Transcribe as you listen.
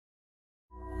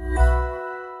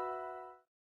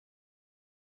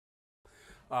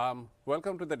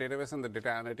Welcome to the database and the data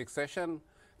analytics session.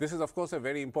 This is, of course, a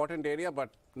very important area, but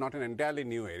not an entirely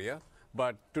new area.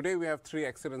 But today we have three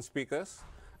excellent speakers,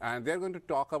 and they're going to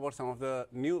talk about some of the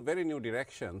very new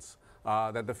directions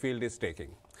that the field is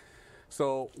taking.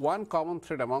 So one common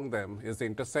thread among them is the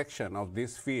intersection of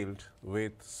this field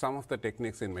with some of the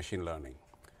techniques in machine learning.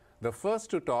 The first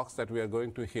two talks that we are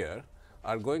going to hear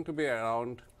are going to be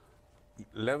around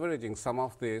leveraging some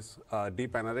of these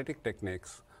deep analytic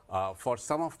techniques for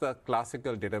some of the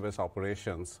classical database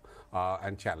operations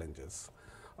and challenges.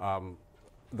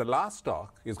 The last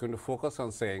talk is going to focus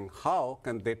on saying how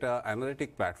can data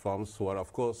analytic platforms, who are,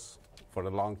 of course, for a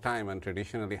long time and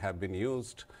traditionally have been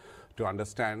used to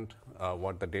understand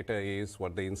what the data is,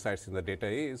 what the insights in the data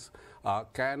is,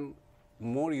 can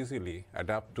more easily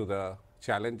adapt to the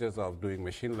challenges of doing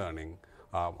machine learning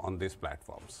on these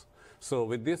platforms. So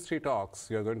with these three talks,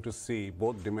 you're going to see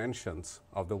both dimensions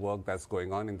of the work that's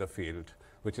going on in the field,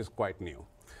 which is quite new.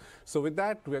 So with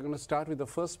that, we're going to start with the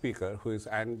first speaker, who is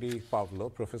Andy Pavlo.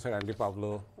 Professor Andy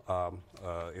Pavlo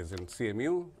is in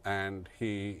CMU, and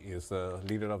he is the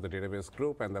leader of the database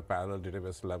group and the parallel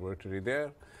database laboratory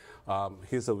there.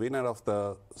 He's a winner of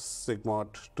the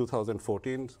SIGMOD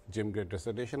 2014 Jim Gray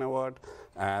Dissertation Award,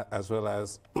 as well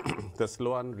as the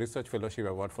Sloan Research Fellowship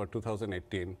Award for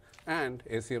 2018 and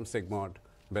ACM SIGMOD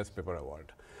Best Paper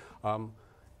Award.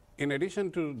 In addition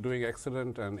to doing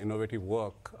excellent and innovative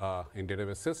work in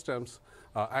database systems,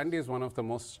 Andy is one of the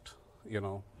most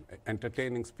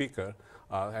entertaining speaker,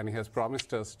 and he has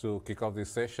promised us to kick off this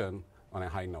session on a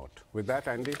high note. With that,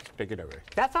 Andy, take it away.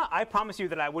 That's not, I promised you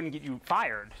that I wouldn't get you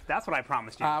fired. That's what I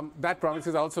promised you. That promise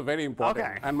is also very important.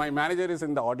 Okay. And my manager is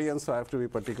in the audience, so I have to be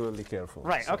particularly careful.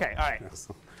 Right, so, okay, all right. Yes.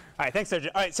 All right, thanks, Sergio.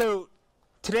 All right, so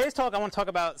today's talk I want to talk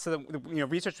about the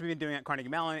research we've been doing at Carnegie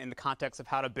Mellon in the context of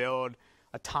how to build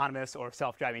autonomous or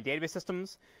self-driving database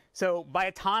systems. So by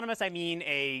autonomous, I mean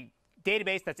a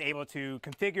database that's able to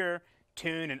configure,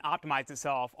 tune, and optimize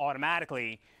itself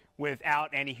automatically without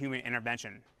any human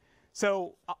intervention.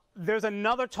 So there's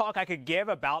another talk I could give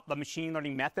about the machine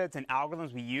learning methods and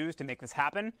algorithms we use to make this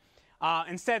happen.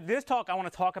 Instead, this talk, I want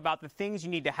to talk about the things you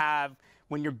need to have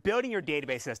when you're building your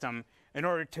database system in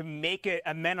order to make it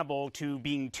amenable to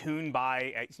being tuned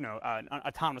by an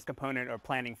autonomous component or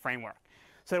planning framework.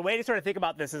 So the way to sort of think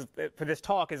about this is, for this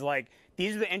talk is like,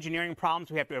 these are the engineering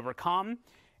problems we have to overcome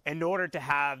in order to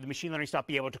have the machine learning stuff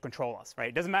be able to control us, right?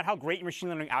 It doesn't matter how great your machine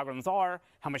learning algorithms are,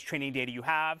 how much training data you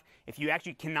have. If you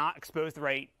actually cannot expose the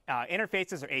right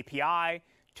interfaces or API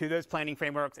to those planning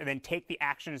frameworks and then take the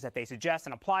actions that they suggest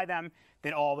and apply them,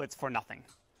 then all of it's for nothing.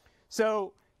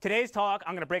 So today's talk,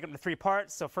 I'm going to break it into three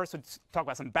parts. So first, we'll talk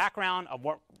about some background of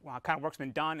what kind of work's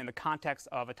been done in the context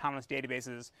of autonomous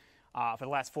databases for the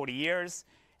last 40 years.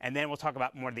 And then we'll talk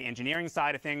about more of the engineering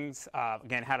side of things,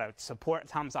 again, how to support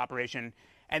autonomous operation.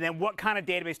 And then what kind of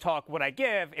database talk would I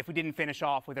give if we didn't finish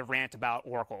off with a rant about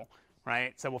Oracle,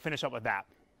 right? So we'll finish up with that.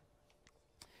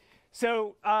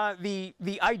 So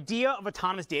the idea of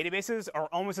autonomous databases are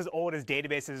almost as old as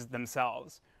databases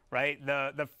themselves, right?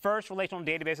 The first relational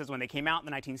databases, when they came out in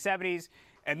the 1970s,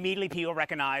 immediately people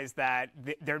recognized that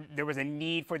there was a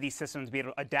need for these systems to be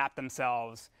able to adapt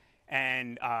themselves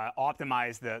and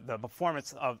optimize the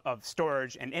performance of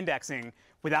storage and indexing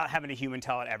without having a human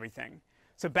tell it everything.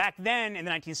 So back then, in the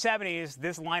 1970s,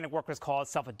 this line of work was called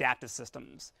self-adaptive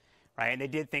systems, right? And they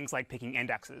did things like picking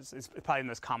indexes. It's probably the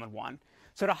most common one.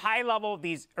 So at a high level,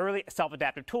 these early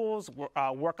self-adaptive tools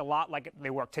work a lot like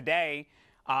they work today,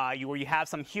 where you have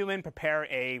some human prepare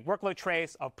a workload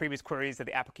trace of previous queries that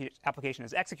the application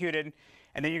has executed,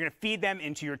 and then you're going to feed them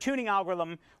into your tuning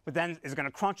algorithm, which then is going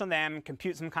to crunch on them,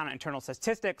 compute some kind of internal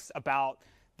statistics about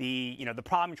the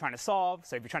problem you're trying to solve.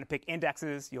 So if you're trying to pick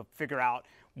indexes, you'll figure out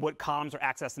what columns are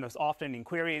accessed the most often in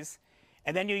queries.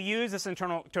 And then you use this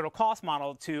internal total cost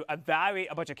model to evaluate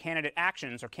a bunch of candidate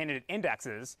actions or candidate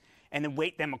indexes and then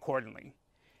weight them accordingly.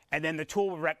 And then the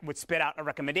tool would spit out a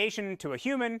recommendation to a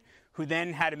human who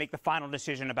then had to make the final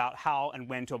decision about how and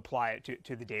when to apply it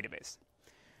to the database.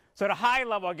 So at a high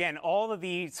level, again, all of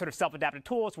these sort of self-adaptive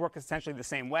tools work essentially the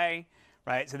same way,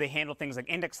 right? So they handle things like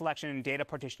index selection, data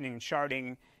partitioning,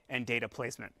 sharding, and data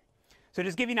placement. So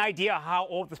just to give you an idea of how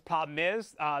old this problem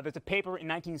is, there's a paper in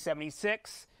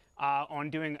 1976 on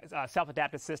doing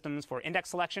self-adaptive systems for index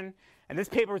selection. And this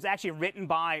paper was actually written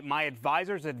by my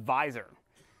advisor's advisor,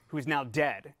 who's now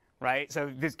dead, right?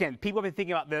 So this, again, people have been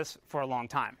thinking about this for a long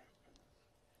time.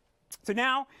 So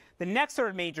now, the next sort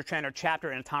of major trend or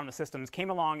chapter in autonomous systems came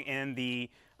along in the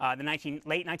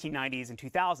late 1990s and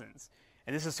 2000s.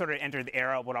 And this has sort of entered the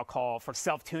era of what I'll call for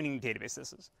self-tuning database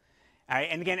systems. All right?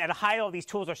 And again, at a high level, these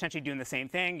tools are essentially doing the same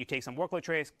thing. You take some workload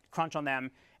trace, crunch on them,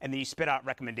 and then you spit out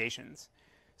recommendations.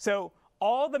 So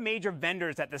all the major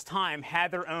vendors at this time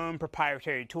had their own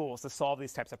proprietary tools to solve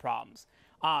these types of problems.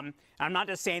 And I'm not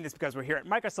just saying this because we're here at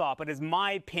Microsoft, but it's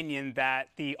my opinion that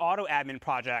the auto admin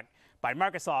project by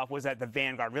Microsoft was at the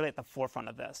vanguard, really at the forefront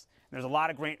of this. And there's a lot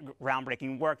of great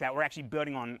groundbreaking work that we're actually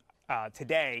building on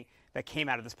today that came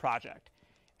out of this project.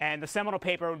 And the seminal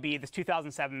paper would be this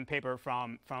 2007 paper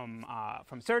from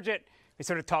Surjit. It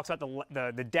sort of talks about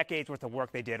the decades worth of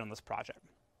work they did on this project.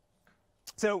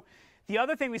 So the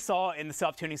other thing we saw in the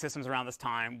self-tuning systems around this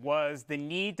time was the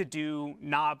need to do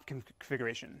knob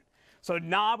configuration. So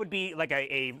knob would be like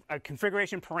a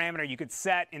configuration parameter you could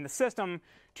set in the system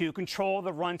to control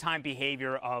the runtime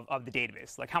behavior of the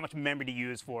database, like how much memory to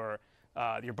use for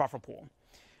your buffer pool.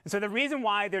 And so the reason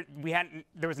why there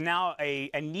was now a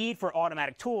need for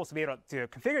automatic tools to be able to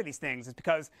configure these things is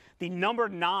because the number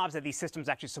of knobs that these systems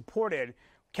actually supported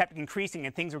kept increasing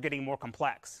and things were getting more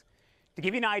complex. To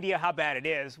give you an idea how bad it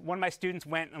is, one of my students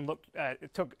went and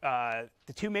took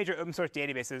the two major open source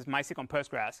databases, MySQL and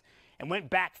Postgres, and went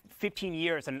back 15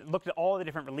 years and looked at all the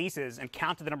different releases and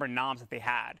counted the number of knobs that they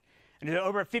had. And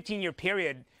over a 15-year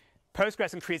period,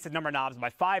 Postgres increased the number of knobs by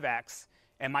 5x,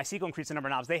 and MySQL increased the number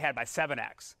of knobs they had by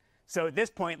 7x. So at this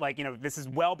point, this is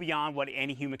well beyond what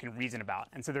any human can reason about.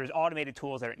 And so there's automated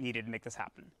tools that are needed to make this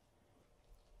happen.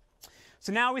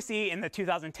 So now we see in the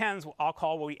 2010s, what I'll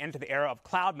call what we enter the era of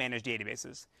cloud-managed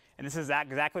databases. And this is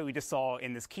exactly what we just saw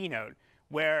in this keynote,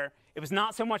 where it was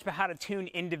not so much about how to tune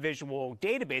individual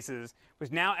databases, it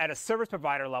was now at a service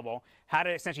provider level, how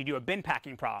to essentially do a bin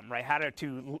packing problem, right? How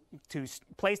to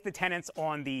place the tenants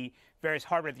on the various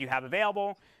hardware that you have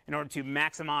available in order to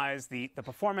maximize the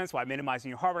performance while minimizing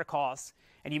your hardware costs.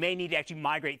 And you may need to actually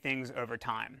migrate things over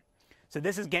time. So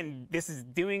this is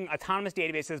doing autonomous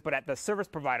databases, but at the service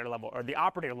provider level or the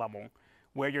operator level,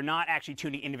 where you're not actually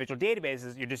tuning individual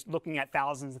databases. You're just looking at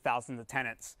thousands and thousands of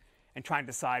tenants and trying to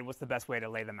decide what's the best way to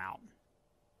lay them out.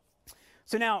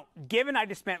 So now, given I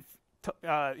just spent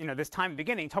this time at the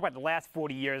beginning, talk about the last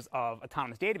 40 years of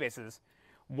autonomous databases,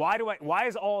 why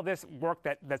is all this work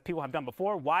that people have done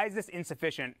before, why is this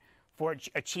insufficient for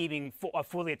achieving a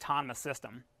fully autonomous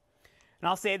system? And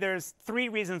I'll say there's three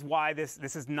reasons why this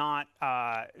is not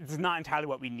entirely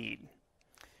what we need.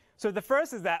 So the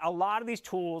first is that a lot of these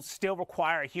tools still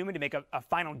require a human to make a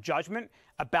final judgment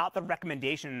about the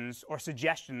recommendations or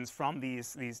suggestions from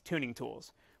these tuning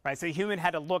tools, right? So a human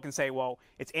had to look and say, well,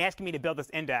 it's asking me to build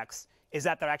this index. Is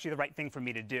that actually the right thing for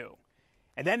me to do?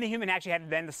 And then the human actually had to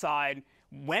then decide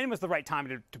when was the right time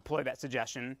to deploy that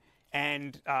suggestion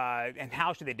and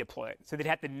how should they deploy it. So they'd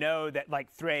have to know that like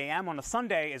 3 a.m. on a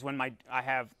Sunday is when I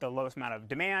have the lowest amount of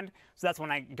demand. So that's when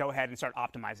I go ahead and start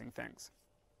optimizing things.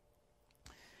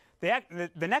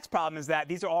 The next problem is that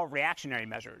these are all reactionary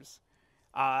measures,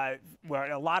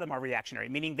 where a lot of them are reactionary,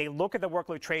 meaning they look at the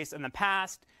workload trace in the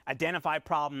past, identify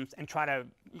problems, and try to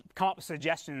come up with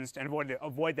suggestions to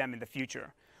avoid them in the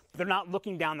future. But they're not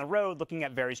looking down the road, looking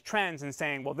at various trends and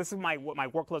saying, well, this is what my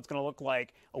workload's going to look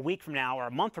like a week from now or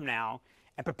a month from now,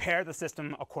 and prepare the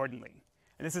system accordingly.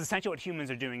 And this is essentially what humans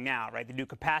are doing now, right? They do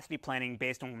capacity planning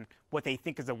based on what they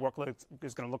think the workload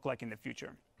is going to look like in the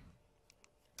future.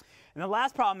 And the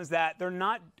last problem is that they're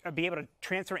not be able to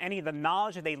transfer any of the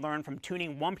knowledge that they learn from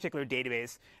tuning one particular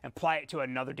database and apply it to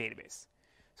another database.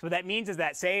 So what that means is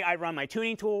that, say I run my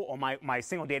tuning tool or my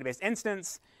single database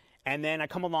instance, and then I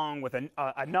come along with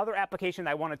another application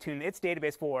that I want to tune its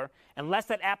database for, unless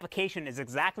that application is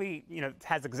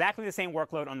has exactly the same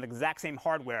workload on the exact same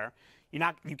hardware, you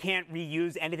can't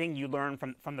reuse anything you learned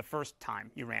from the first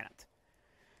time you ran it.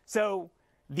 So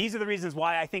these are the reasons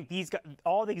why I think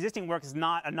all the existing work is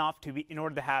not enough in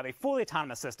order to have a fully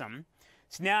autonomous system.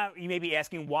 So now you may be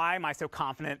asking, why am I so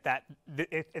confident that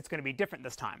it's going to be different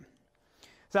this time?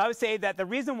 So I would say that the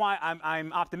reason why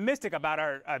I'm optimistic about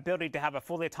our ability to have a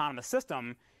fully autonomous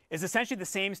system is essentially the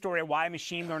same story of why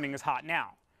machine learning is hot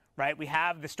now, right? We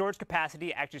have the storage capacity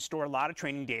to actually store a lot of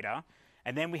training data,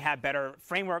 and then we have better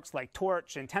frameworks like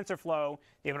Torch and TensorFlow,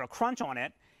 they're able to crunch on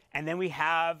it. And then we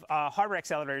have hardware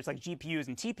accelerators like GPUs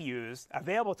and TPUs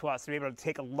available to us to be able to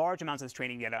take a large amounts of this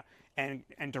training data and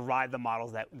derive the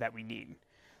models that we need.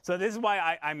 So this is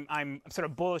why I'm sort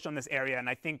of bullish on this area, and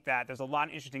I think that there's a lot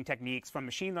of interesting techniques from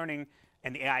machine learning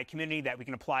and the AI community that we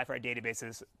can apply for our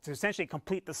databases to essentially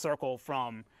complete the circle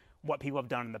from what people have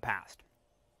done in the past.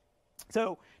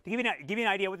 So to give you an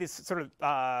idea what these some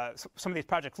of these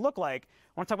projects look like,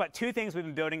 I want to talk about two things we've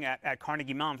been building at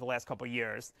Carnegie Mellon for the last couple of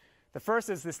years. The first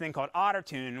is this thing called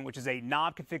AutoTune, which is a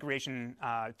knob configuration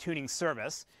tuning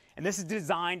service. And this is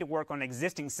designed to work on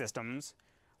existing systems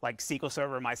like SQL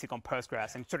Server, MySQL, and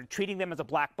Postgres, and sort of treating them as a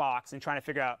black box and trying to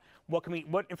figure out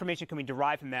what information can we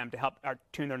derive from them to help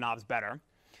tune their knobs better.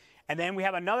 And then we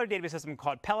have another database system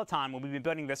called Peloton, where we've been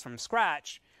building this from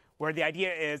scratch, where the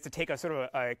idea is to take a sort of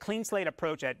a clean slate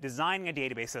approach at designing a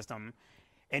database system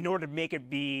in order to make it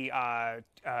be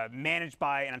managed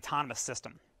by an autonomous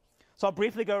system. So I'll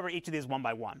briefly go over each of these one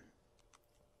by one.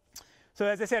 So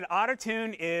as I said,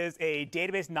 AutoTune is a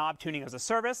database knob tuning as a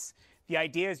service. The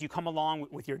idea is you come along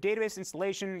with your database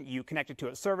installation, you connect it to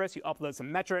a service, you upload some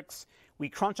metrics, we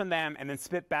crunch on them, and then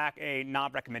spit back a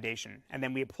knob recommendation. And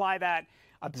then we apply that,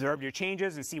 observe your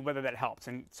changes, and see whether that helps.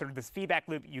 And sort of this feedback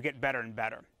loop, you get better and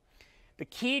better. The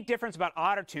key difference about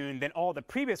AutoTune than all the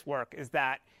previous work is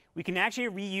that we can actually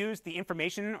reuse the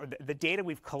information or the data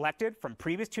we've collected from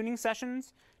previous tuning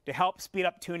sessions to help speed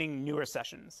up tuning newer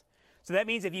sessions. So that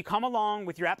means if you come along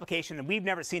with your application and we've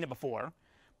never seen it before,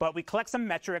 but we collect some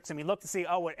metrics and we look to see,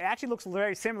 oh, it actually looks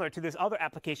very similar to this other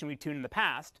application we've tuned in the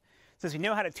past. Since we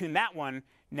know how to tune that one,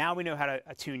 now we know how to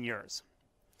tune yours.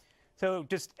 So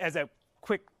just as a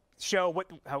quick show what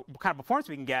kind of performance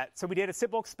we can get, so we did a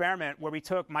simple experiment where we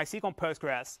took MySQL and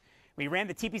Postgres, we ran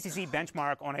the TPCC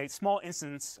benchmark on a small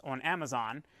instance on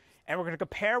Amazon, and we're going to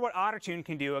compare what AutoTune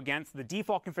can do against the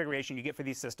default configuration you get for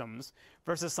these systems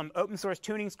versus some open source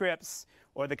tuning scripts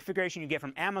or the configuration you get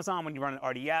from Amazon when you run an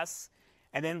RDS.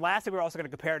 And then lastly, we're also going to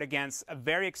compare it against a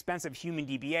very expensive human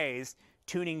DBAs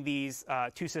tuning these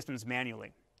two systems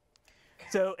manually.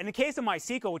 So in the case of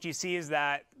MySQL, what you see is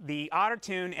that the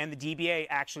AutoTune and the DBA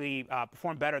actually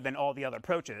perform better than all the other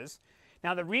approaches.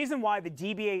 Now, the reason why the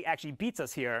DBA actually beats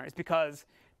us here is because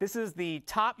this is the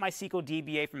top MySQL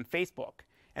DBA from Facebook.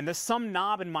 And there's some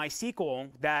knob in MySQL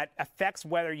that affects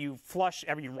whether you flush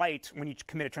every write when you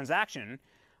commit a transaction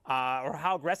or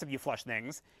how aggressive you flush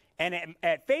things. And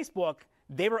at Facebook,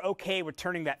 they were OK with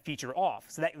turning that feature off.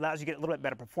 So that allows you to get a little bit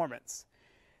better performance.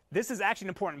 This is actually an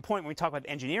important point when we talk about the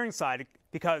engineering side,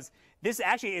 because this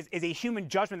actually is a human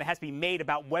judgment that has to be made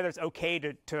about whether it's OK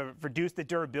to reduce the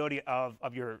durability of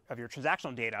your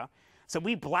transactional data. So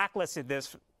we blacklisted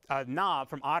this knob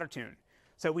from AutoTune.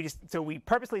 So we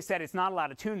purposely said it's not allowed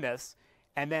to tune this,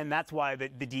 and then that's why the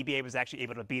DBA was actually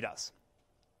able to beat us.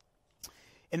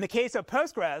 In the case of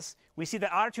Postgres, we see that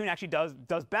AutoTune actually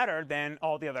does better than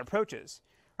all the other approaches.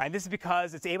 Right? This is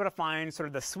because it's able to find sort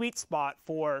of the sweet spot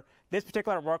for this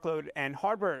particular workload and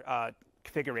hardware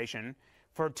configuration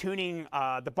for tuning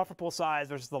the buffer pool size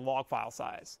versus the log file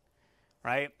size.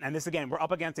 Right? And this, again, we're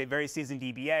up against a very seasoned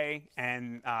DBA,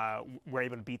 and we're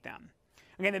able to beat them.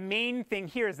 Again, the main thing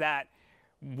here is that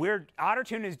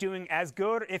AutoTune is doing as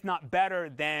good, if not better,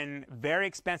 than very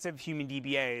expensive human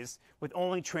DBAs with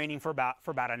only training for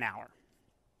about an hour.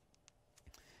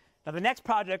 Now, the next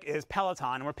project is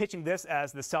Peloton, and we're pitching this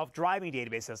as the self-driving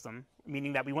database system,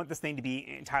 meaning that we want this thing to be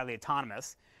entirely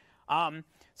autonomous.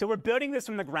 So we're building this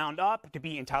from the ground up to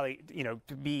be entirely,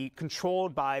 to be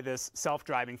controlled by this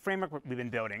self-driving framework we've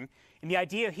been building. And the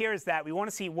idea here is that we want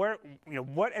to see what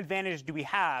advantage do we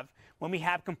have when we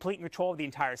have complete control of the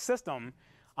entire system.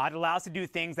 It allows us to do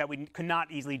things that we could not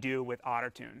easily do with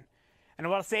AutoTune. And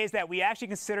what I'll say is that we actually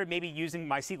considered maybe using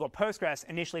MySQL Postgres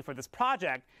initially for this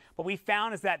project, but we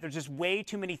found is that there's just way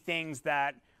too many things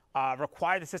that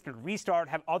require the system to restart,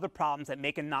 have other problems that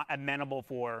make it not amenable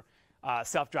for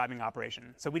self-driving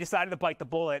operation. So we decided to bite the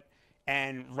bullet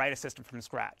and write a system from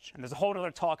scratch. And there's a whole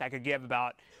other talk I could give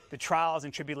about the trials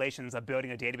and tribulations of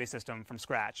building a database system from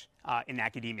scratch in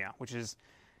academia, which has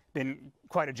been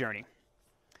quite a journey.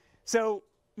 So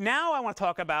now I want to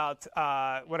talk about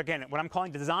what I'm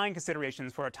calling design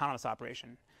considerations for autonomous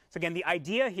operation. So again, the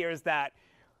idea here is that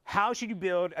how should you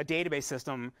build a database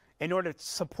system in order to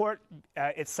support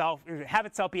itself, have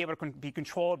itself be able to be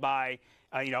controlled by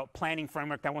a planning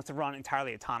framework that wants to run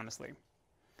entirely autonomously.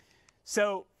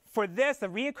 So for this, the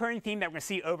reoccurring theme that we're going to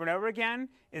see over and over again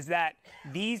is that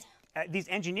these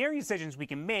engineering decisions we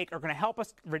can make are going to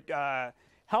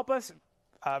help us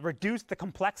reduce the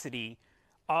complexity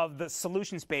of the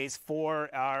solution space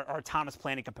for our autonomous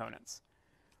planning components,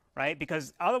 right?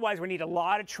 Because otherwise, we need a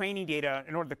lot of training data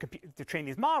in order to train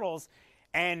these models,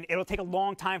 and it'll take a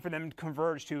long time for them to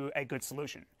converge to a good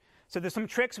solution. So there's some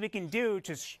tricks we can do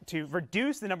to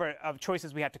reduce the number of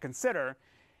choices we have to consider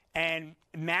and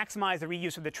maximize the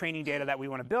reuse of the training data that we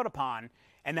want to build upon,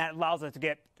 and that allows us to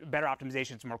get better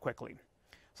optimizations more quickly.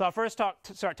 So I'll first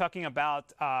start talking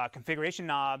about configuration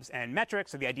knobs and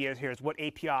metrics. So the idea here is what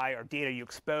API or data you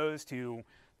expose to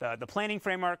the planning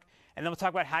framework. And then we'll talk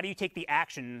about how do you take the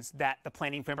actions that the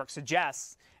planning framework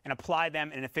suggests and apply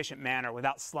them in an efficient manner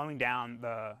without slowing down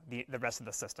the rest of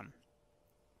the system.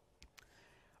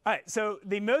 All right, so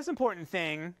the most important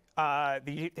thing that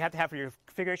you have to have for your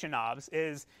configuration knobs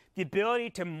is the ability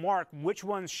to mark which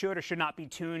ones should or should not be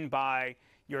tuned by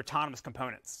your autonomous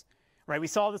components. Right? We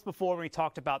saw this before when we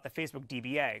talked about the Facebook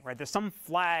DBA. Right? There's some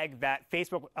flag that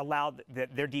Facebook allowed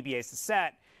their DBAs to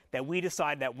set that we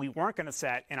decided that we weren't going to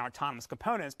set in our autonomous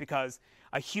components because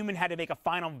a human had to make a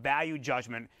final value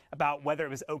judgment about whether it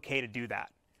was OK to do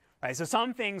that. Right? So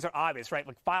some things are obvious, right?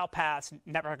 Like file paths,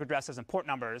 network addresses, and port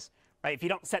numbers. Right? If you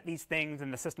don't set these things, then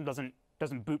the system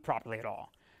doesn't boot properly at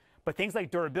all. But things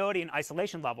like durability and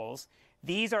isolation levels,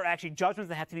 these are actually judgments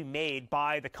that have to be made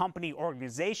by the company or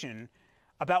organization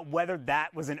about whether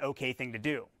that was an OK thing to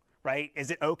do. Right? Is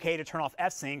it OK to turn off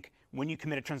fsync when you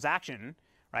commit a transaction?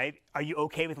 Right? Are you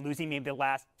OK with losing maybe the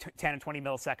last 10 and 20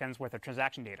 milliseconds worth of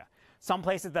transaction data? Some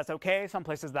places that's OK, some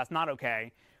places that's not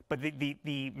OK. But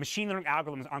the machine learning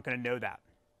algorithms aren't going to know that.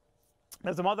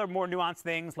 There's some other more nuanced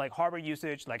things like hardware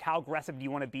usage, like how aggressive do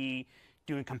you want to be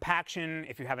doing compaction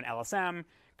if you have an LSM,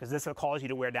 because this will cause you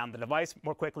to wear down the device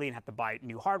more quickly and have to buy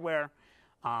new hardware.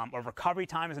 Or recovery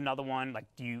time is another one. Like,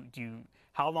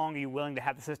 how long are you willing to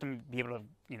have the system be able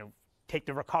to, take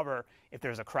to recover if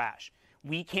there's a crash?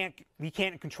 We can't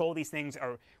control these things,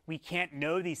 or we can't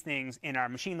know these things in our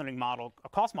machine learning model,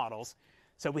 cost models.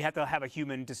 So we have to have a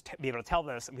human just be able to tell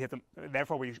this.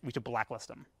 Therefore, we should blacklist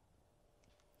them.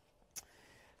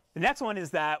 The next one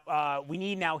is that we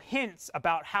need now hints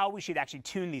about how we should actually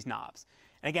tune these knobs.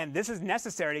 And again, this is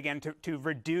necessary, again, to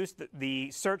reduce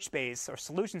the search space or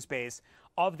solution space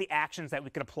of the actions that we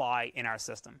could apply in our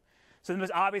system. So the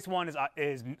most obvious one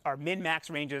is our min-max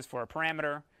ranges for a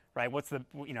parameter, right? What's the,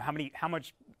 how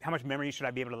much memory should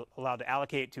I be able to allow to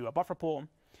allocate to a buffer pool?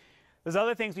 There's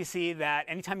other things we see that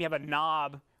anytime you have a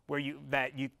knob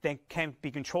that you think can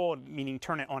be controlled, meaning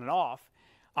turn it on and off,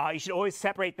 you should always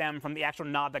separate them from the actual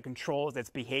knob that controls its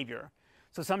behavior.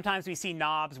 So sometimes we see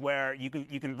knobs where you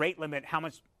can rate limit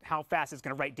how fast it's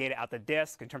going to write data out the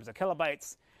disk in terms of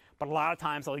kilobytes. But a lot of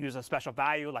times they'll use a special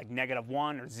value like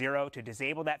 -1 or 0 to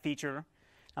disable that feature.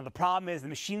 Now the problem is the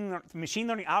machine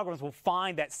learning algorithms will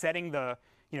find that setting the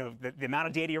amount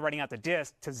of data you're writing out the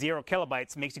disk to 0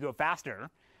 kilobytes makes you go faster.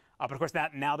 But of course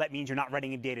now that means you're not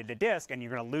writing data to disk and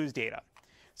you're going to lose data.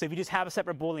 So if you just have a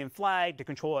separate Boolean flag to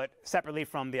control it separately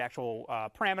from the actual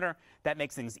parameter, that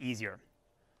makes things easier.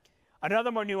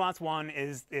 Another more nuanced one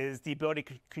is the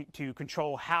ability to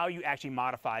control how you actually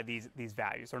modify these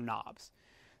values or knobs.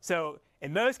 So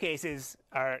in most cases,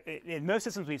 in most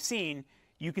systems we've seen,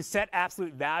 you can set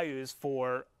absolute values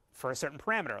for a certain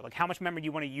parameter. Like how much memory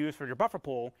you want to use for your buffer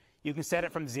pool, you can set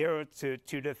it from 0 to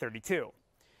 2 to 32.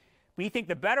 We think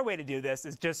the better way to do this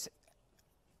is just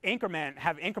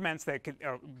have increments that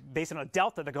are based on a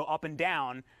delta that go up and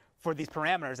down for these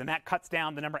parameters, and that cuts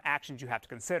down the number of actions you have to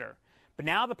consider. But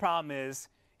now the problem is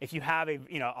if you have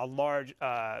a large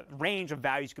range of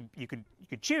values you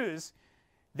could choose,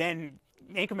 then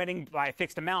incrementing by a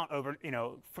fixed amount over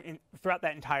throughout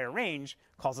that entire range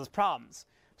causes problems.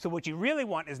 So what you really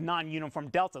want is non-uniform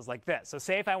deltas like this. So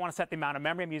say if I want to set the amount of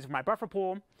memory I'm using for my buffer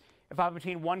pool, if I'm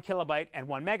between 1 kilobyte and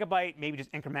 1 megabyte, maybe just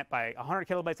increment by 100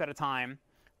 kilobytes at a time.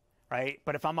 Right?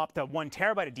 But if I'm up to 1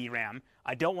 terabyte of DRAM,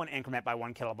 I don't want to increment by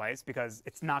 1 kilobytes because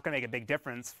it's not going to make a big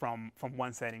difference from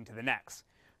one setting to the next.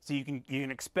 So you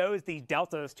can expose these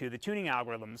deltas to the tuning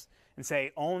algorithms and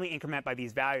say only increment by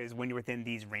these values when you're within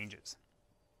these ranges.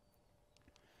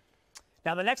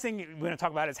 Now the next thing we're going to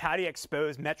talk about is how do you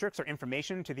expose metrics or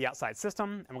information to the outside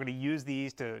system. And we're going to use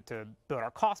these to build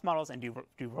our cost models and do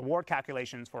reward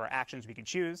calculations for our actions we can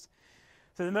choose.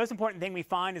 So the most important thing we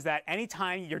find is that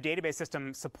anytime your database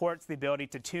system supports the ability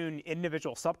to tune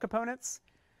individual subcomponents,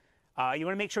 you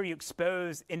want to make sure you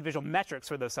expose individual metrics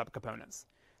for those subcomponents.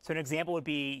 So an example would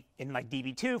be in like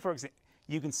DB2, for example,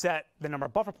 you can set the number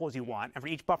of buffer pools you want, and for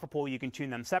each buffer pool you can tune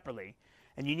them separately.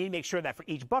 And you need to make sure that for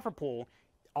each buffer pool,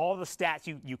 all the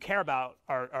stats you care about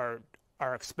are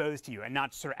exposed to you and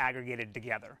not sort of aggregated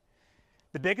together.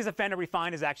 The biggest offender we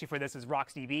find is actually for this is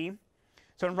RocksDB.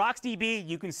 So in RocksDB,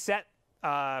 you can set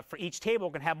for each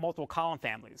table can have multiple column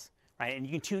families, right? And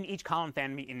you can tune each column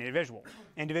family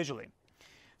individually.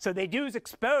 So they do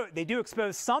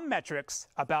expose some metrics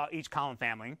about each column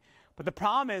family, but the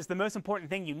problem is the most important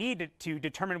thing you need to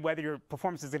determine whether your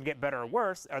performance is going to get better or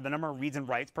worse are the number of reads and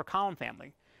writes per column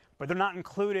family, but they're not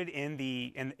included in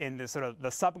the sort of the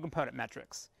subcomponent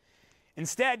metrics.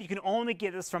 Instead, you can only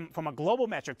get this from a global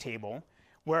metric table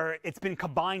where it's been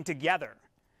combined together.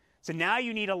 So now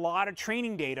you need a lot of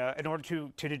training data in order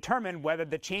to determine whether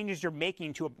the changes you're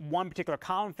making to one particular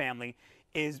column family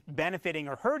is benefiting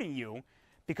or hurting you,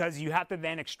 because you have to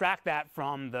then extract that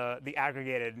from the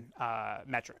aggregated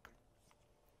metric.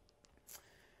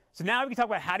 So now we can talk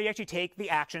about how do you actually take the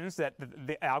actions that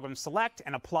the algorithms select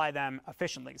and apply them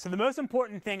efficiently. So the most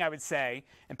important thing I would say,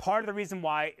 and part of the reason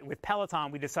why with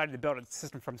Peloton we decided to build a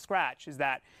system from scratch, is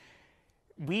that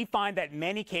we find that in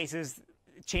many cases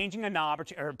changing a knob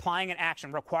or applying an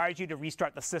action requires you to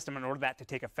restart the system in order for that to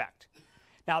take effect.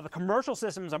 Now, the commercial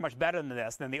systems are much better than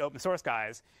this, than the open source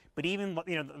guys. But even the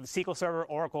SQL Server,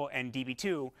 Oracle, and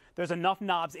DB2, there's enough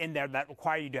knobs in there that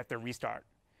require you to have to restart.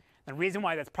 The reason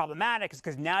why that's problematic is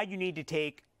because now you need to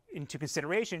take into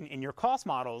consideration in your cost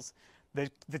models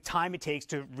the time it takes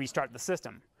to restart the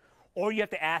system. Or you have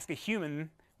to ask a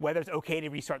human whether it's OK to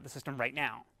restart the system right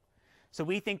now. So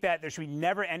we think that there should be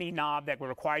never any knob that will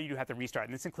require you to have to restart.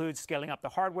 And this includes scaling up the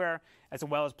hardware as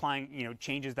well as applying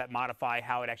changes that modify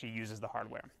how it actually uses the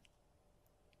hardware.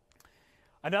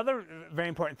 Another very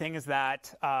important thing is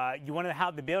that you want to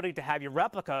have the ability to have your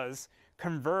replicas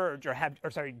converge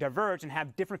diverge and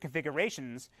have different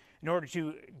configurations in order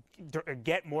to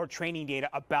get more training data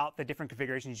about the different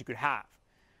configurations you could have.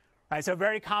 Right, so a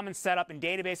very common setup in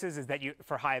databases is that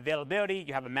for high availability,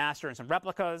 you have a master and some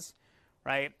replicas,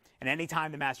 right? And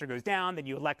anytime the master goes down, then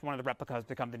you elect one of the replicas to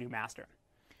become the new master.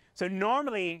 So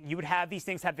normally, you would have these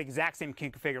things have the exact same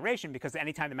configuration because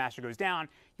anytime the master goes down,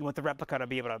 you want the replica to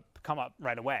be able to come up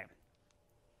right away.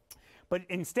 But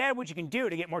instead, what you can do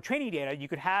to get more training data, you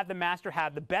could have the master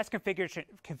have the best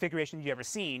configuration you've ever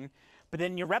seen, but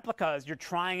then your replicas, you're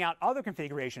trying out other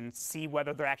configurations to see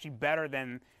whether they're actually better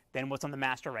than what's on the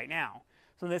master right now.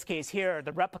 So in this case here,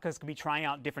 the replicas could be trying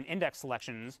out different index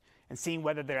selections and seeing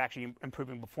whether they're actually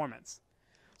improving performance.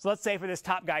 So let's say for this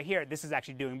top guy here, this is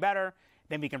actually doing better.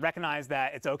 Then we can recognize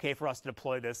that it's OK for us to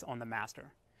deploy this on the master.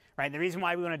 Right? And the reason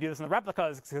why we want to do this on the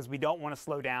replicas is because we don't want to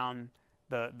slow down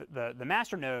the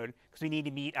master node because we need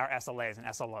to meet our SLAs and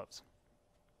SLOs.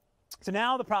 So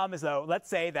now the problem is, though, let's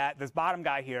say that this bottom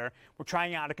guy here, we're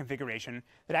trying out a configuration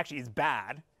that actually is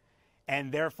bad.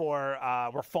 And therefore,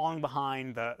 we're falling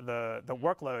behind the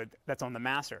workload that's on the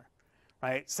master.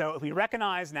 Right? So if we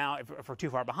recognize now, if we're too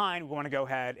far behind, we want to go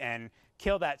ahead and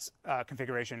kill that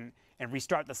configuration and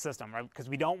restart the system, right? Because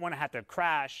we don't want to have to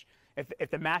crash.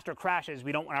 If the master crashes,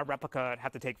 we don't want our replica to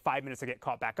have to take 5 minutes to get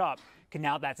caught back up. Because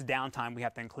now that's downtime we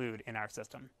have to include in our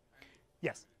system.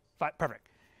 Yes, perfect.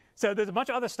 So there's a bunch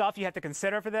of other stuff you have to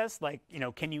consider for this, like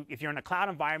if you're in a cloud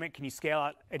environment, can you scale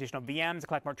out additional VMs to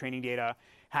collect more training data?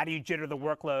 How do you jitter the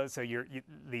workload so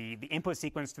the input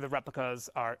sequence to the replicas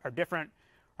are different,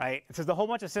 right? And so there's a whole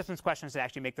bunch of systems questions to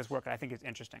actually make this work that I think is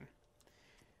interesting.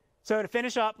 So to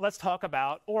finish up, let's talk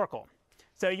about Oracle.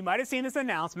 So you might have seen this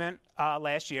announcement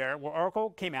last year where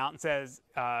Oracle came out and says,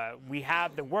 we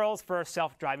have the world's first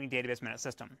self-driving database management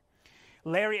system.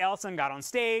 Larry Ellison got on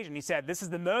stage and he said, this is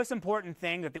the most important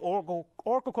thing that the Oracle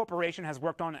Corporation has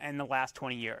worked on in the last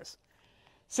 20 years.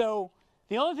 So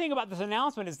the only thing about this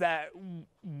announcement is that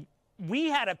we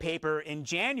had a paper in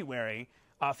January,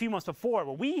 a few months before,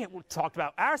 where we talked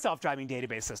about our self-driving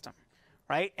database system,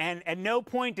 right? And at no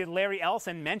point did Larry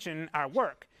Ellison mention our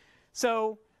work.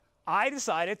 So I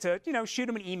decided to shoot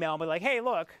him an email and be like, hey,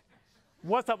 look,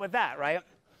 what's up with that, right?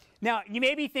 Now, you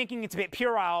may be thinking it's a bit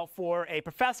puerile for a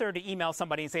professor to email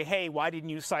somebody and say, hey, why didn't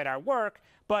you cite our work?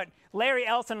 But Larry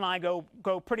Ellison and I go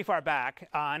pretty far back.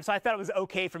 And so I thought it was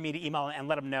OK for me to email and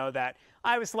let him know that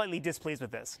I was slightly displeased with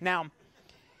this. Now,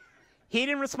 he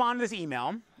didn't respond to this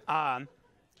email.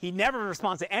 He never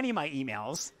responds to any of my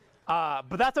emails.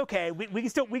 But that's OK. We can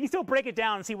still break it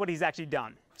down and see what he's actually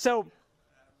done. So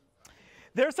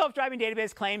their self-driving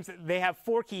database claims that they have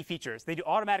 4 key features. They do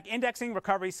automatic indexing,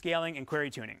 recovery, scaling, and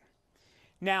query tuning.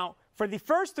 Now, for the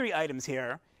first 3 items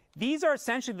here, these are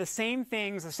essentially the same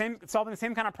things, solving the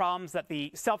same kind of problems that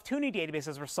the self-tuning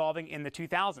databases were solving in the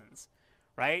 2000s,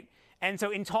 right? And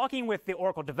so in talking with the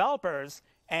Oracle developers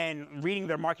and reading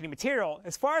their marketing material,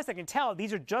 as far as I can tell,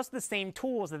 these are just the same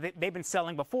tools that they've been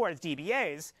selling before as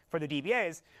DBAs, for the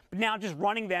DBAs, but now just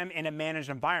running them in a managed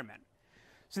environment.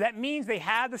 So that means they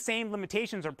have the same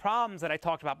limitations or problems that I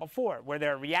talked about before, where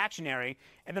they're reactionary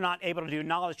and they're not able to do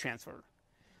knowledge transfer.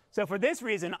 So for this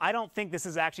reason, I don't think this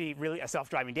is actually really a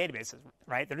self-driving database,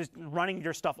 right? They're just running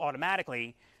your stuff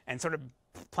automatically and sort of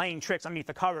playing tricks underneath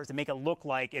the covers to make it look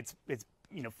like it's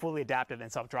fully adaptive and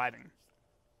self-driving.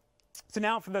 So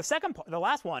now for the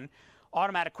last one,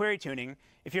 automatic query tuning.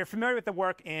 If you're familiar with the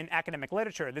work in academic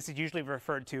literature, this is usually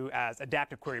referred to as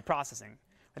adaptive query processing.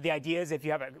 The idea is if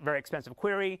you have a very expensive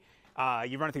query,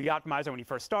 you run it through the optimizer when you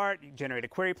first start, you generate a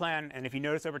query plan, and if you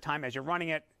notice over time as you're running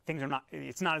it,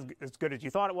 it's not as good as you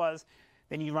thought it was,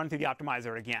 then you run through the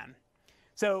optimizer again.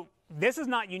 So this is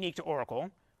not unique to Oracle,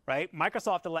 right?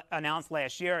 Microsoft announced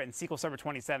last year in SQL Server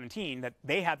 2017 that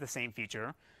they have the same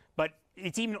feature, But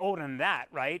it's even older than that,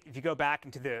 right? If you go back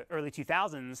into the early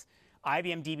 2000s,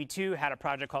 IBM DB2 had a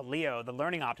project called Leo, the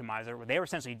learning optimizer, where they were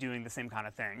essentially doing the same kind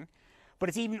of thing. But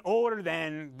it's even older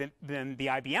than the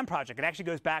IBM project. It actually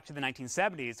goes back to the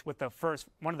 1970s with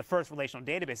one of the first relational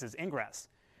databases, Ingress,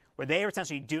 where they were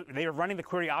essentially running the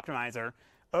query optimizer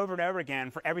over and over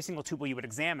again for every single tuple you would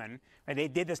examine. And they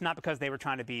did this not because they were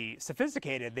trying to be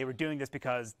sophisticated. They were doing this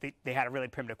because they had a really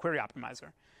primitive query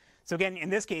optimizer. So again, in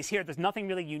this case here, there's nothing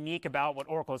really unique about what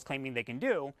Oracle is claiming they can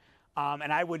do.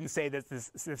 And I wouldn't say that this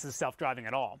is self-driving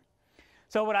at all.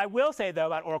 So what I will say, though,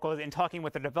 about Oracle is in talking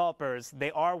with the developers,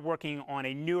 they are working on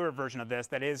a newer version of this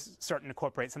that is starting to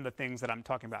incorporate some of the things that I'm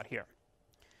talking about here.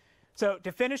 So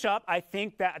to finish up, I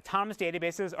think that autonomous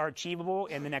databases are achievable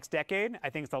in the next decade. I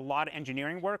think it's a lot of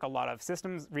engineering work, a lot of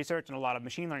systems research, and a lot of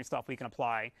machine learning stuff we can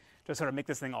apply to sort of make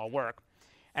this thing all work.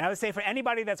 And I would say for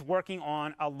anybody that's working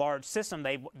on a large system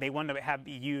they want to have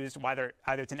used, either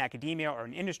it's in academia or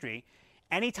in industry,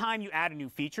 anytime you add a new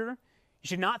feature, you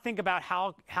should not think about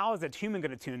how is a human going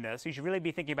to tune this. You should really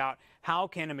be thinking about how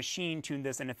can a machine tune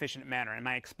this in an efficient manner. Am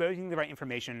I exposing the right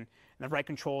information and the right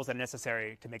controls that are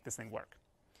necessary to make this thing work?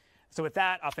 So with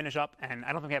that, I'll finish up. And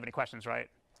I don't think we have any questions, right?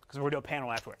 Because we'll do a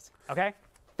panel afterwards. OK?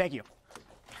 Thank you.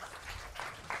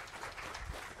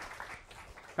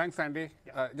 Thanks, Andy.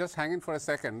 Just hang in for a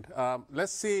second.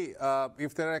 Let's see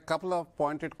if there are a couple of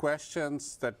pointed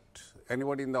questions that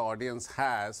anybody in the audience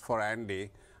has for Andy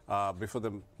before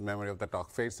the memory of the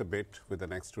talk fades a bit with the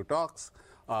next two talks.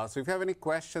 So if you have any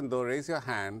question, though, raise your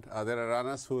hand. There are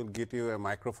runners who will get you a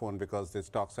microphone because these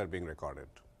talks are being recorded.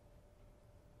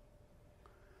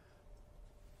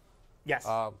 Yes.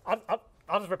 I'll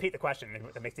just repeat the question.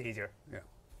 That makes it easier. Yeah.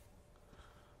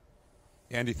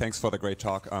 Andy, thanks for the great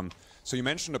talk. So you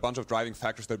mentioned a bunch of driving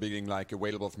factors that being like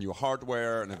available of new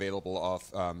hardware and available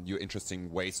of new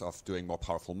interesting ways of doing more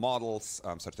powerful models,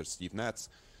 such as Steve Nets.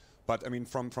 But I mean,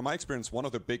 from my experience, one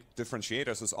of the big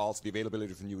differentiators is also the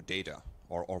availability of new data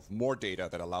or more data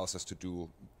that allows us to do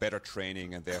better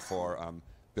training and therefore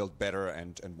build better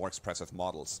and more expressive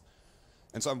models.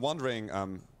 And so I'm wondering,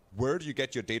 where do you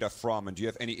get your data from? And do you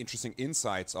have any interesting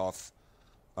insights of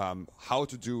how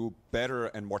to do better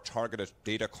and more targeted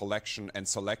data collection and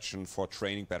selection for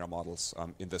training better models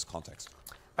in this context?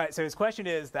 All right, so his question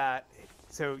is that,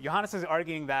 so Johannes is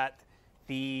arguing that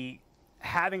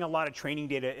having a lot of training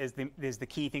data is the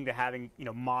key thing to having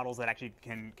models that actually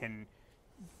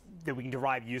that we can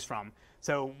derive use from.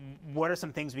 So what are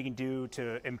some things we can do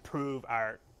to improve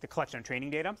the collection of training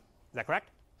data? Is that correct?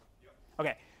 Yep.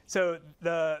 Okay, so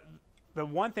the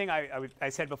one thing I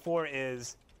said before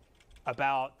is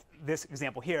about this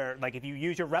example here. Like if you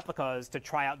use your replicas to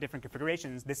try out different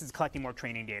configurations, this is collecting more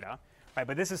training data, right?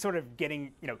 But this is sort of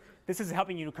getting, this is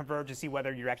helping you to converge to see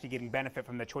whether you're actually getting benefit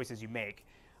from the choices you make.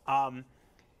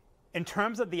 In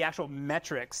terms of the actual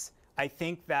metrics, I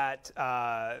think that,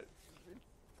 I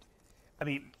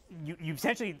mean, you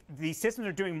essentially, these systems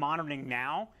are doing monitoring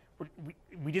now.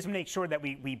 We just make sure that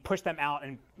we push them out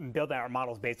and build our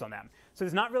models based on them. So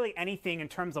there's not really anything in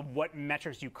terms of what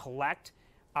metrics you collect.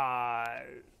 There's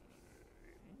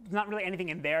not really anything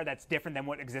in there that's different than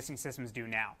what existing systems do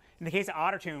now. In the case of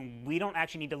AutoTune, we don't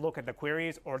actually need to look at the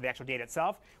queries or the actual data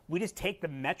itself. We just take the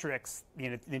metrics,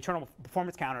 the internal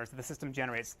performance counters that the system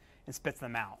generates and spits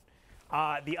them out.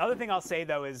 The other thing I'll say,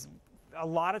 though, is a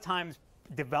lot of times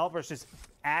developers just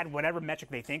add whatever metric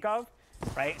they think of,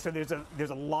 right? So there's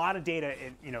a lot of data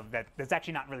that's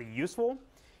actually not really useful.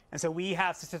 And so we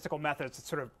have statistical methods to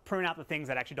sort of prune out the things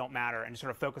that actually don't matter and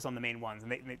sort of focus on the main ones, and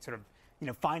they sort of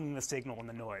finding the signal and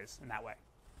the noise in that way.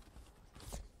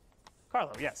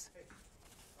 Carlo, yes. Hey, can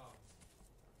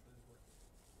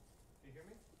you hear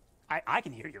me? I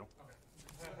can hear you.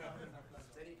 Okay.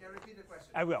 Then you can repeat the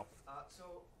question. I will.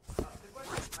 The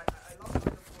question, I love the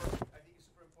metaphor. I think it's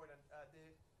super important.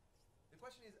 The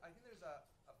question is, I think there's a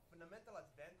fundamental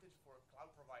advantage for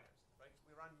cloud providers, right?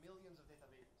 We run millions of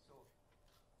databases. So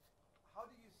how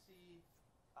do you see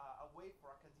a way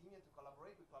for academia to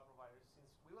collaborate with cloud providers,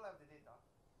 since we will have the data,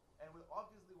 and we'll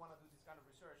obviously want to do this kind of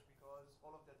research because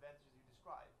all of the advantages you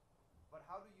described, but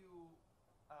how do you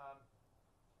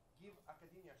give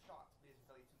academia a shot,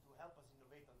 basically, to help us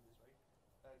innovate on this, right?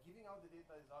 Giving out the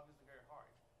data is obviously very hard.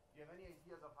 Do you have any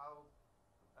ideas of how,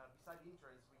 besides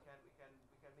inference, we can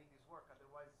make this work?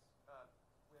 Otherwise,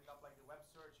 we end up like the web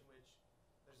search, in which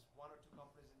there's one or two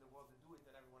companies in the world that do it,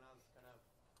 and everyone else kind of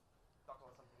talk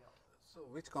about something else. So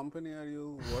which company are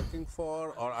you working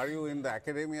for, or are you in the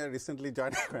academia recently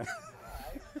joined? I see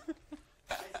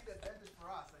the advantage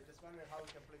for us. I just wonder how we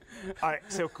can play. All right,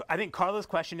 so I think Carla's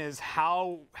question is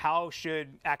how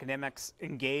should academics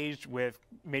engage with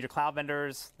major cloud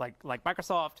vendors like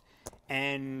Microsoft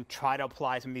and try to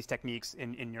apply some of these techniques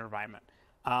in your environment?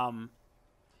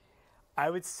 I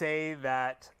would say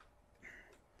that,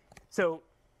 so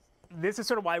this is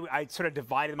sort of why I sort of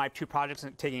divided my two projects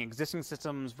into taking existing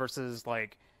systems versus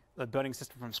like the building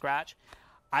system from scratch.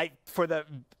 For the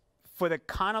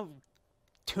kind of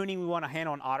tuning we want to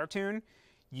handle in AutoTune,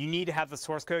 you need to have the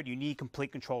source code. You need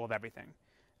complete control of everything.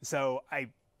 So I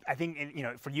think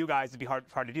for you guys it'd be hard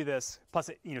to do this. Plus,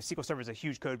 SQL Server is a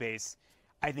huge code base.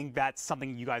 I think that's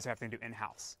something you guys have to do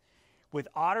in-house. With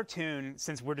AutoTune,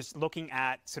 since we're just looking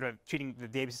at sort of treating the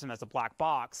data system as a black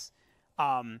box,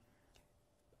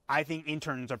 I think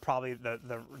interns are probably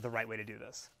the right way to do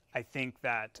this. I think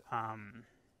that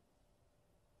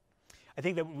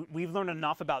we've learned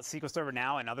enough about SQL Server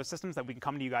now and other systems that we can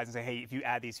come to you guys and say, hey, if you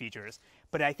add these features.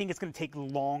 But I think it's going to take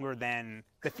longer than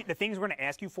the things we're going to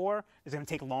ask you for is going to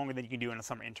take longer than you can do in a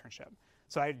summer internship.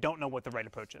 So I don't know what the right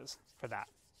approach is for that.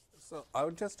 So I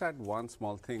would just add one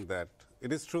small thing, that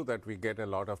it is true that we get a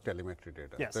lot of telemetry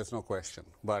data. Yes. There's no question.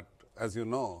 But as you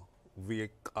know, we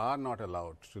are not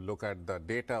allowed to look at the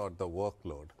data or the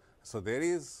workload. So there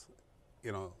is,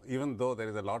 even though there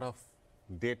is a lot of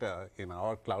data in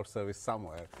our cloud service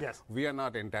somewhere, yes, we are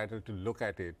not entitled to look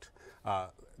at it,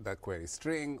 the query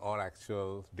string or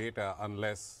actual data,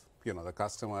 unless the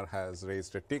customer has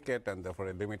raised a ticket and therefore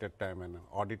a limited time in an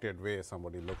audited way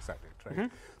somebody looks at it, right?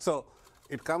 Mm-hmm. So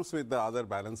it comes with the other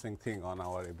balancing thing on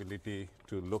our ability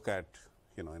to look at,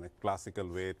 in a classical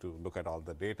way, to look at all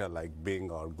the data like Bing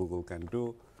or Google can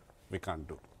do, we can't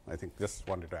do. I think just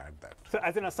wanted to add that. So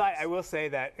as an aside, I will say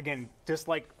that, again, just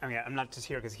like, I'm not just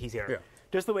here because he's here. Yeah.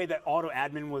 Just the way that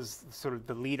AutoAdmin was sort of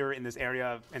the leader in this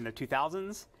area in the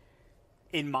 2000s,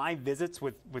 in my visits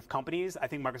with companies, I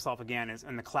think Microsoft, again, is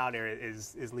in the cloud area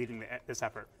is leading this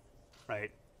effort,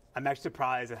 right? I'm actually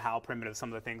surprised at how primitive some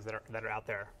of the things that are out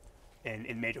there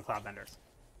in major cloud vendors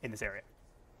in this area.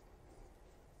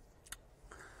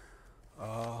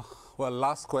 Well,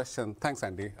 last question. Thanks,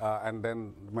 Andy. And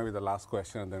then maybe the last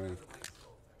question, and then we'll...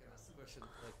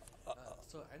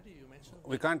 So, Andy, you mentioned...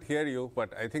 We can't hear you,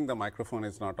 but I think the microphone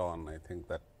is not on. I think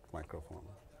that microphone.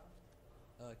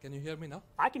 Can you hear me now?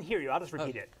 I can hear you. I'll just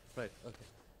repeat it. Right,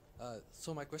 okay.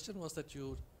 So my question was that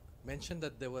you mentioned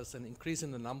that there was an increase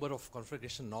in the number of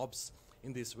configuration knobs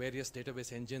in these various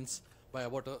database engines by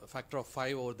about a factor of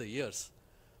 5 over the years.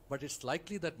 But it's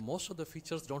likely that most of the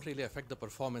features don't really affect the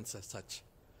performance as such,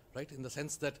 right? In the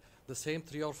sense that the same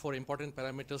 3 or 4 important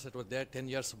parameters that were there 10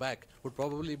 years back would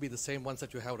probably be the same ones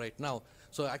that you have right now.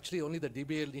 So actually only the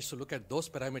DBA needs to look at those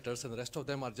parameters, and the rest of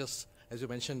them are just, as you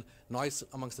mentioned, noise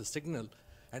amongst the signal.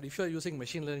 And if you're using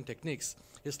machine learning techniques,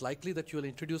 it's likely that you'll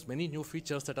introduce many new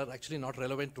features that are actually not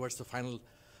relevant towards the final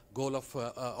goal of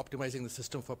optimizing the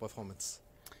system for performance.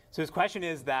 So his question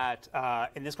is that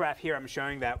in this graph here, I'm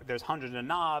showing that there's hundreds of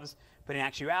knobs, but in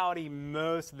actuality,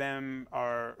 most of them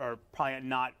are probably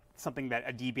not something that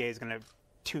a DBA is going to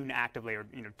tune actively or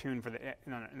tune for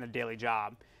in a daily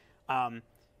job.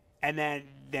 And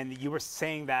then you were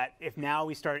saying that if now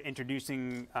we start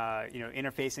introducing,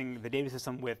 interfacing the data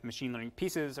system with machine learning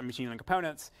pieces or machine learning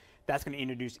components, that's going to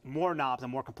introduce more knobs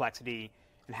and more complexity.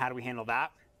 And how do we handle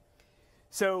that?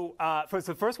 So for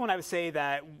the first one, I would say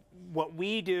that what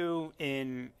we do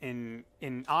in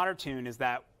AutoTune is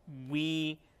that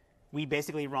we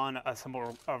basically run a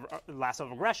simple lasso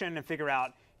regression and figure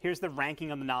out here's the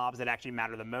ranking of the knobs that actually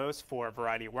matter the most for a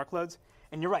variety of workloads.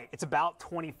 And you're right, it's about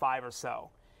 25 or so.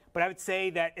 But I would say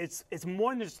that it's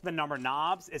more than just the number of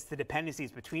knobs, it's the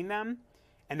dependencies between them.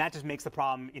 And that just makes the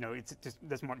problem,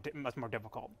 that's much more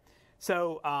difficult.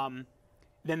 So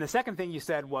then the second thing you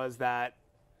said was that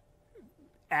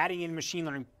adding in machine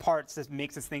learning parts just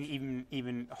makes this thing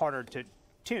even harder to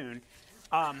tune.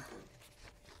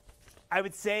 I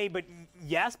would say, but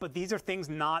yes, but these are things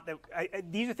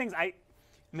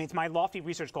it's my lofty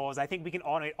research goal is I think we can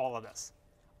automate all of this.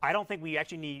 I don't think we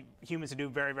actually need humans to do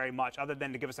very, very much other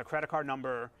than to give us a credit card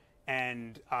number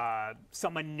and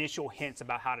some initial hints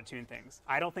about how to tune things.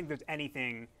 I don't think there's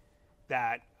anything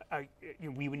that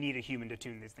we would need a human to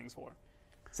tune these things for.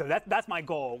 So that's my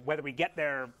goal. Whether we get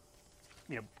there,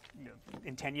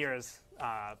 in 10 years,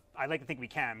 I'd like to think we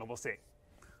can, but we'll see.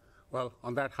 Well,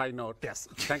 on that high note, yes.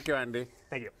 Thank you, Andy.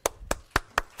 Thank you.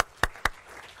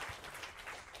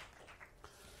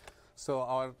 So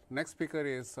our next speaker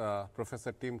is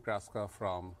Professor Tim Kraska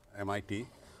from MIT.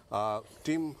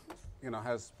 Tim,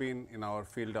 has been in our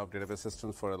field of database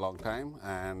systems for a long time,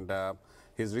 and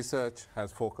his research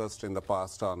has focused in the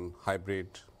past on hybrid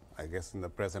I guess, in the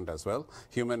present as well,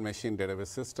 human-machine database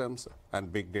systems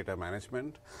and big data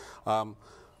management.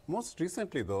 Most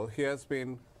recently, though, he has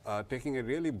been taking a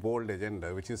really bold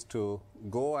agenda, which is to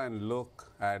go and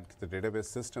look at the database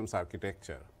systems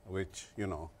architecture, which, you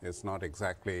know, is not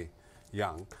exactly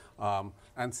young,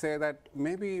 and say that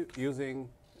maybe using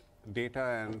data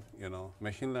and, you know,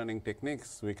 machine learning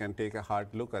techniques, we can take a hard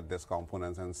look at these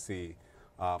components and see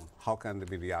how can they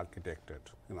be re-architected,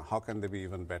 you know, how can they be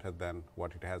even better than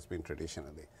what it has been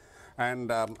traditionally.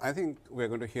 And I think we're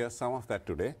going to hear some of that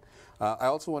today. I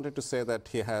also wanted to say that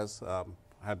he has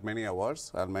had many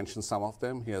awards. I'll mention some of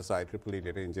them. He has the IEEE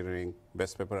Data Engineering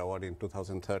Best Paper Award in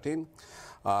 2013,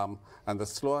 and the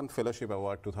Sloan Fellowship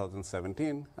Award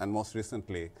 2017, and most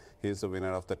recently, he is the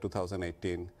winner of the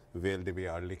 2018 VLDB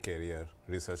Early Career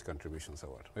Research Contributions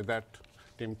Award. With that,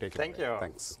 Tim, take it away. Thank you.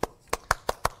 Thanks.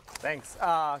 Thanks.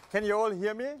 Can you all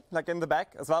hear me, like in the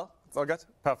back as well? It's all good?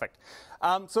 Perfect.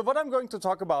 So what I'm going to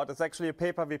talk about is actually a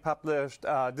paper we published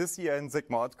this year in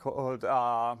Sigmod called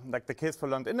like the case for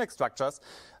learned index structures.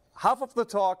 Half of the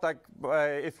talk, like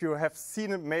if you have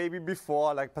seen it maybe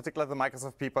before, like particularly the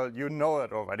Microsoft people, you know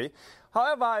it already.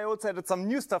 However, I also added some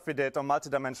new stuff we did on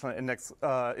multidimensional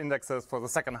indexes for the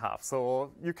second half.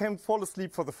 So you can fall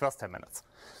asleep for the first 10 minutes.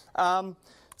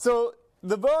 So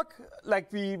the work,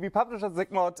 like we published at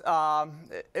Sigmod,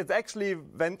 it actually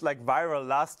went like viral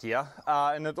last year,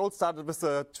 and it all started with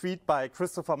a tweet by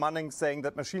Christopher Manning saying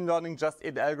that machine learning just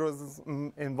ate algorithms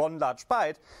in one large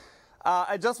bite.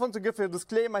 I just want to give you a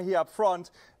disclaimer here up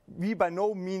front. We by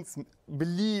no means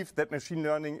believe that machine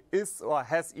learning is or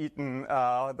has eaten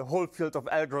the whole field of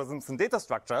algorithms and data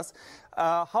structures.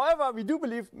 However, we do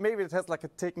believe maybe it has like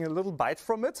taken a little bite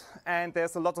from it, and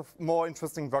there's a lot of more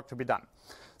interesting work to be done.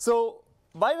 So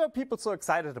why were people so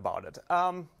excited about it?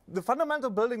 The fundamental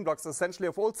building blocks essentially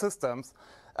of all systems,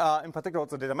 in particular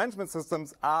also data management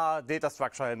systems, are data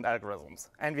structure and algorithms.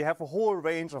 And we have a whole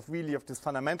range of really of these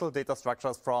fundamental data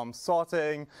structures from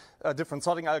sorting, different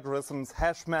sorting algorithms,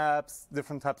 hash maps,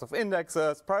 different types of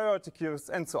indexes, priority queues,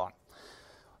 and so on.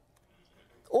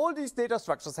 All these data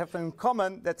structures have in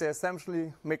common that they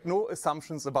essentially make no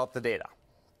assumptions about the data.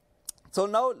 So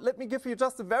now let me give you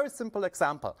just a very simple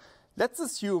example. Let's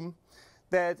assume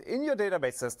that in your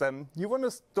database system, you want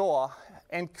to store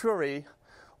and query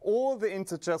all the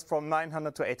integers from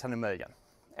 900 to 800 million.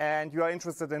 And you are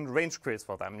interested in range queries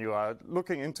for them. You are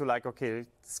looking into like, okay,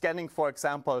 scanning, for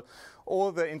example,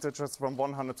 all the integers from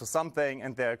 100 to something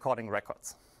and their according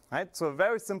records. Right? So a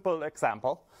very simple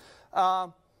example.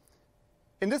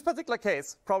 In this particular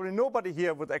case, probably nobody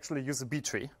here would actually use a B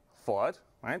tree for it,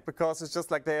 right? Because it's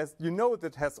just like you know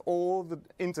that it has all the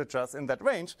integers in that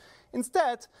range.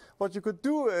 Instead, what you could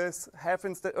do is have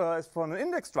for an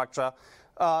index structure,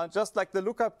 just like the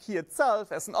lookup key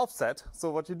itself as an offset. So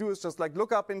what you do is just like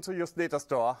look up into your data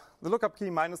store, the lookup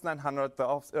key minus 900,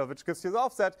 which gives you the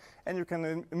offset, and you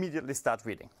can immediately start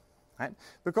reading, right?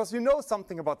 Because you know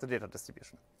something about the data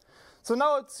distribution. So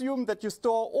now assume that you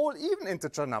store all even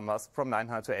integer numbers from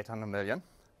 900 to 800 million,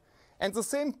 and the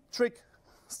same trick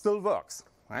still works,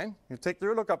 right? You take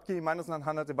your lookup key minus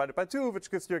 900 divided by 2, which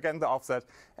gives you again the offset,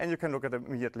 and you can look it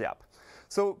immediately up.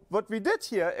 So what we did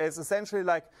here is essentially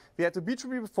like we had a B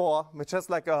tree before, which has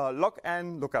like a log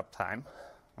n lookup time,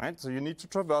 right? So you need to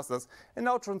traverse this, and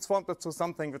now transform it to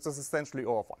something which is essentially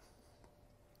O of 1.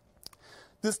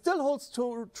 This still holds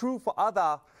true for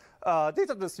other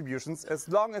data distributions as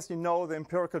long as you know the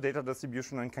empirical data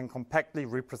distribution and can compactly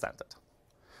represent it.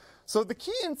 So the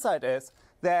key insight is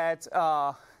that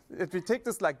if we take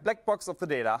this like black box of the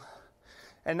data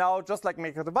and now just like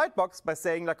make it a white box by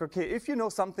saying like, okay, if you know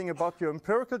something about your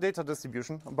empirical data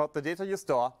distribution, about the data you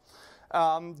store,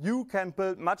 you can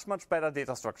build much, much better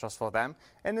data structures for them,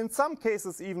 and in some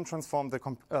cases even transform the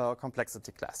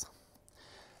complexity class.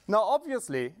 Now,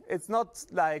 obviously, it's not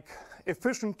like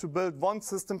efficient to build one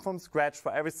system from scratch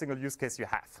for every single use case you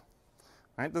have.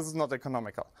 Right? This is not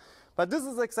economical. But this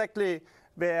is exactly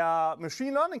where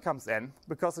machine learning comes in,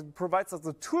 because it provides us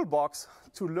a toolbox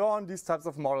to learn these types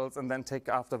of models and then take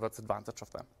afterwards advantage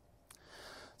of them.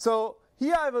 So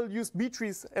here I will use B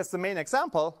trees as the main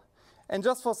example. And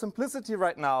just for simplicity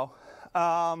right now,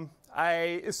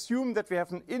 I assume that we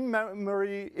have an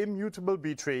in-memory immutable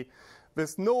B tree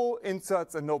with no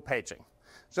inserts and no paging.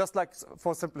 Just like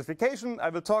for simplification, I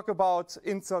will talk about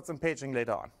inserts and paging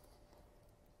later on.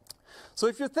 So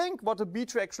if you think what a B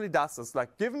tree actually does is,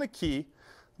 like, given a key,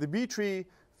 the B tree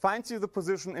finds you the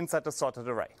position inside the sorted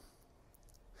array.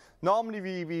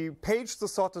 Normally, we page the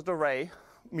sorted array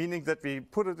meaning that we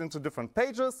put it into different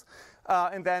pages.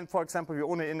 And then, for example, we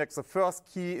only index the first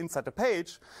key inside the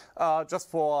page just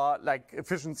for like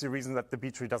efficiency reasons that the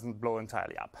B tree doesn't blow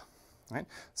entirely up. Right?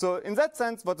 So in that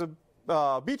sense, what the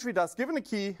B tree does, given a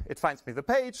key, it finds me the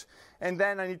page, and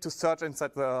then I need to search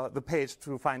inside the page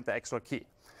to find the actual key.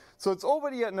 So it's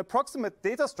already an approximate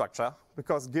data structure,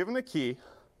 because given a key,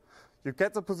 you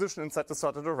get the position inside the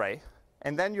sorted array,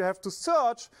 and then you have to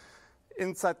search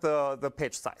inside the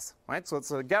page size. Right? So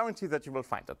it's a guarantee that you will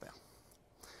find it there.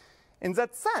 In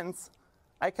that sense,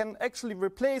 I can actually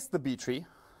replace the B tree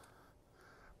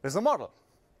with a model.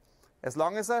 As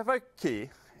long as I have a key,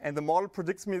 and the model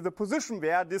predicts me the position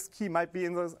where this key might be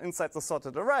inside the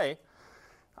sorted array,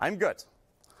 I'm good.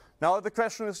 Now the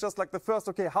question is just like the first,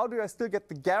 okay, how do I still get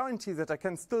the guarantee that I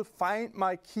can still find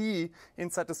my key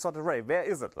inside the sorted array? Where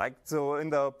is it? Like, so in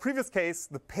the previous case,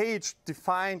 the page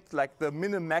defined like the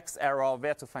min-max error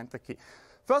where to find the key.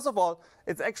 First of all,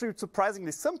 it's actually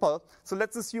surprisingly simple. So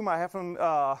let's assume I have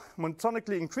a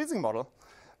monotonically increasing model.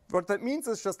 What that means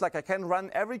is just like I can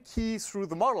run every key through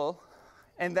the model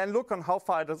and then look on how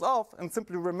far it is off and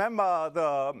simply remember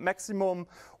the maximum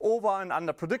over and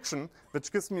under prediction,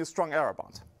 which gives me a strong error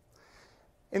bound.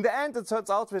 In the end, it turns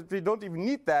out that we don't even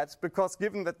need that, because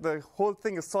given that the whole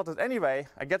thing is sorted anyway,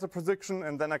 I get a prediction,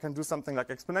 and then I can do something like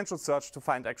exponential search to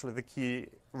find actually the key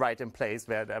right in place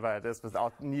wherever it is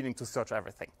without needing to search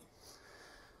everything.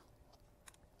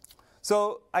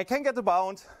 So I can get a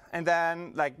bound, and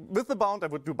then like with the bound, I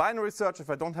would do binary search. If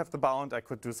I don't have the bound, I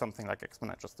could do something like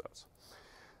exponential search.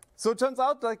 So it turns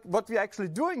out like what we're actually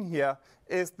doing here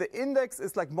is the index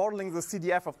is like modeling the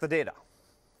CDF of the data.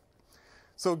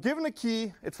 So given a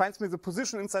key, it finds me the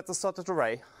position inside the sorted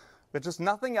array, which is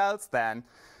nothing else than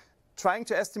trying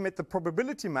to estimate the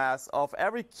probability mass of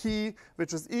every key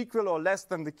which is equal or less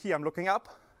than the key I'm looking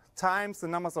up, times the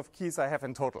numbers of keys I have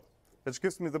in total, which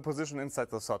gives me the position inside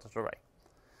the sorted array.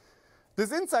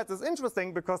 This insight is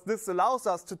interesting because this allows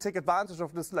us to take advantage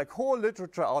of this like whole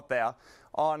literature out there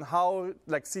on how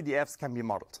like CDFs can be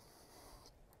modeled.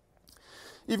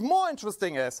 Even more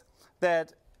interesting is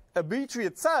that a B tree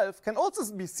itself can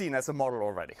also be seen as a model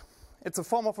already. It's a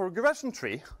form of a regression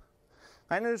tree,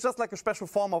 and it's just like a special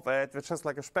form of it, which has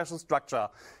like a special structure,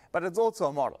 but it's also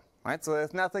a model. Right? So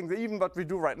there's nothing that even what we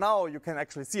do right now you can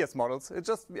actually see as models.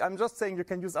 I'm just saying you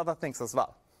can use other things as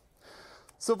well.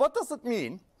 So what does it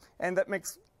mean? And that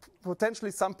makes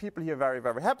potentially some people here very,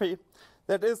 very happy.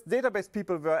 That is, database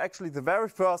people were actually the very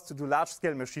first to do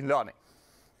large-scale machine learning.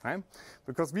 Right?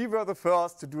 Because we were the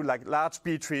first to do like large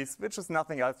B trees, which is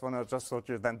nothing else when I just showed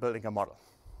you then building a model.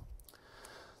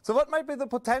 So what might be the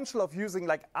potential of using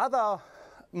like other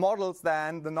models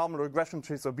than the normal regression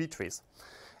trees or B trees?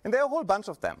 And there are a whole bunch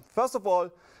of them. First of all,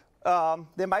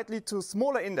 they might lead to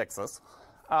smaller indexes.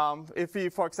 If we,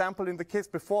 for example, in the case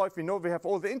before, if we know we have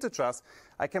all the integers,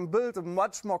 I can build a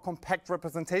much more compact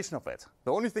representation of it.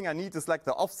 The only thing I need is like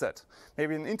the offset,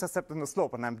 maybe an intercept and a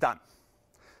slope, and I'm done.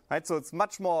 Right? So it's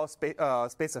much more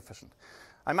space efficient.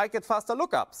 I might get faster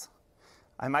lookups.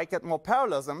 I might get more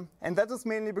parallelism, and that is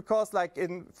mainly because like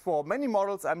for many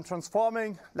models, I'm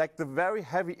transforming like the very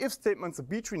heavy if statements a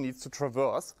B tree needs to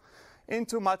traverse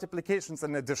into multiplications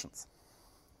and additions.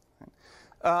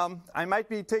 I might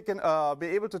be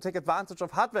able to take advantage of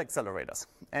hardware accelerators.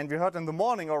 And we heard in the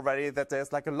morning already that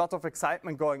there's like a lot of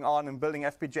excitement going on in building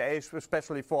FPGAs,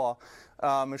 especially for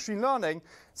machine learning.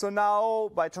 So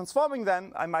now by transforming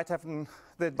them, I might have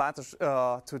the advantage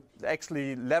to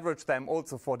actually leverage them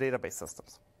also for database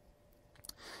systems.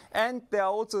 And there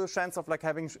are also a chance of like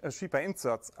having cheaper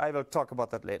inserts. I will talk about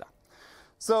that later.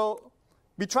 So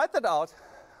we tried that out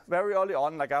very early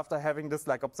on, like after having this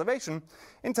like observation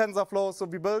in TensorFlow. So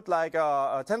we built like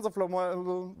a TensorFlow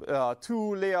model,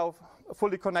 2-layer,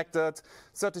 fully connected,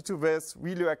 32 widths,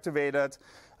 ReLU activated.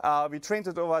 We trained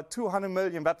it over 200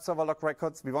 million web server log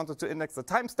records. We wanted to index the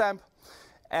timestamp.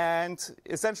 And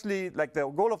essentially, like the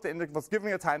goal of the index was give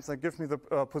me a timestamp, give me the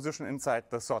position inside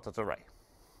the sorted array.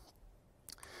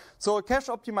 So a cache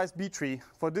optimized B tree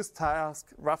for this task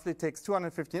roughly takes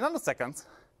 250 nanoseconds.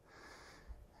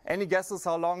 Any guesses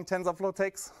how long TensorFlow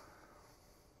takes?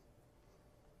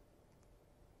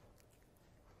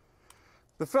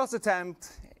 The first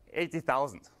attempt,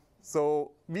 80,000.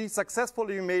 So we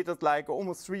successfully made it like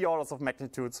almost 3 orders of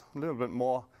magnitude, a little bit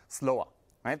more slower.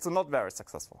 Right? So not very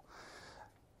successful.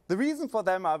 The reason for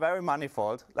them are very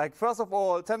manifold. Like first of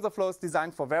all, TensorFlow is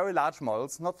designed for very large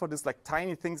models, not for these like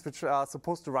tiny things which are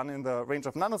supposed to run in the range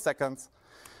of nanoseconds.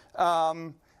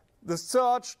 The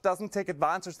search doesn't take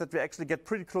advantage that we actually get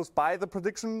pretty close by the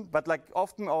prediction, but like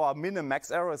often our min and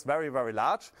max error is very, very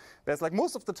large. Whereas like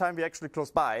most of the time we actually close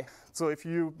by. So if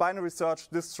you binary search,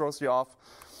 this throws you off.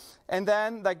 And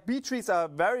then like B trees are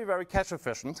very, very cache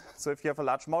efficient. So if you have a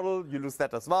large model, you lose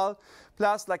that as well.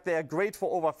 Plus like they are great for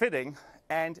overfitting.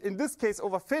 And in this case,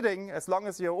 overfitting, as long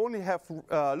as you only have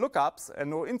lookups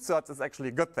and no inserts, is actually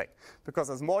a good thing.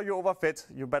 Because as more you overfit,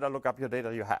 you better look up your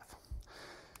data you have.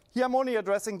 Here I'm only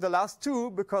addressing the last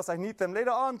two because I need them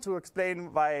later on to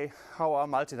explain how our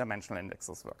multidimensional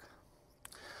indexes work.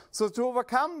 So to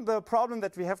overcome the problem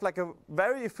that we have like a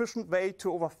very efficient way to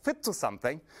overfit to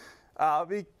something,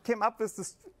 we came up with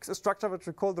this structure which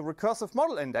we call the recursive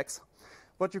model index.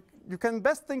 What you can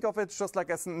best think of it just like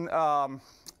as an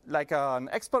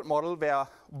expert model where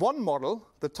one model,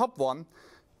 the top one,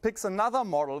 picks another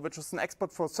model which is an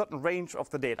expert for a certain range of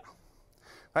the data.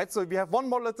 Right, so we have one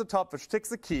model at the top which takes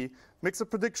a key, makes a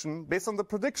prediction. Based on the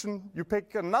prediction, you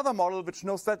pick another model which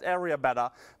knows that area better,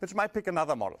 which might pick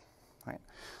another model. Right?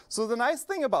 So the nice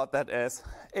thing about that is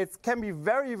it can be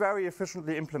very, very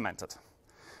efficiently implemented.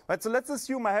 Right, so let's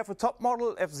assume I have a top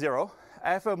model, F0.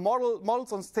 I have a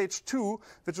models on stage 2,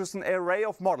 which is an array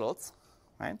of models.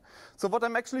 Right? So what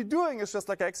I'm actually doing is just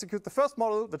like I execute the first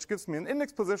model, which gives me an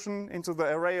index position into the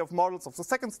array of models of the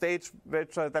second stage,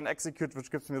 which I then execute,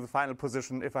 which gives me the final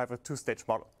position if I have a two-stage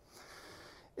model.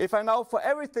 If I now, for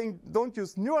everything, don't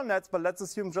use neural nets, but let's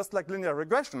assume just like linear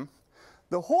regression,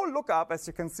 the whole lookup, as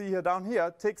you can see here down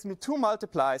here, takes me 2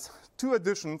 multiplies, 2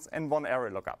 additions, and 1 array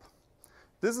lookup.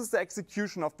 This is the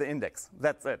execution of the index.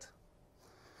 That's it.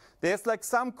 There's like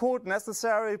some code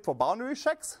necessary for boundary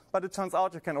checks, but it turns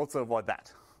out you can also avoid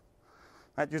that.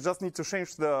 Right? You just need to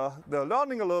change the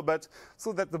learning a little bit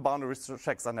so that the boundary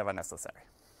checks are never necessary.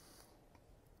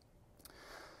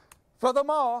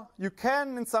 Furthermore, you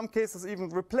can, in some cases, even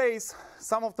replace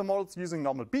some of the models using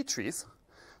normal B trees.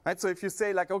 Right? So if you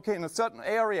say, like, OK, in a certain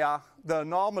area, the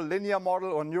normal linear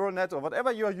model or neural net or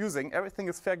whatever you are using, everything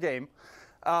is fair game,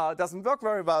 doesn't work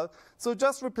very well. So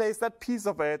just replace that piece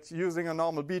of it using a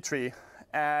normal B tree,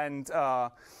 and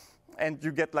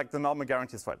you get like the normal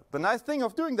guarantees for it. The nice thing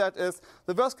of doing that is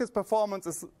the worst case performance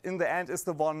is in the end is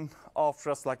the one of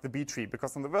just like the B tree,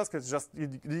 because in the worst case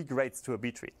it degrades to a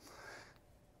B tree.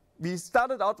 We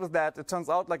started out with that. It turns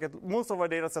out like at most of our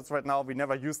data sets right now, we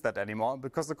never use that anymore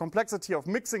because the complexity of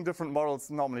mixing different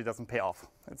models normally doesn't pay off.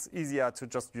 It's easier to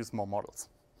just use more models.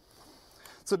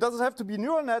 So does it have to be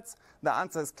neural nets? The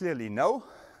answer is clearly no.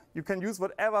 You can use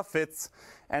whatever fits.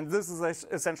 And this is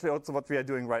essentially also what we are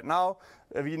doing right now.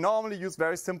 We normally use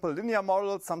very simple linear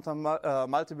models, sometimes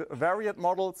multivariate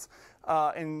models.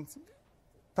 In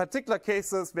particular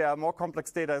cases where more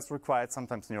complex data is required,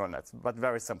 sometimes neural nets, but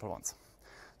very simple ones.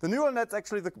 The neural nets,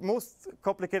 actually, the most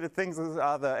complicated things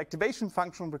are the activation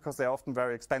function because they're often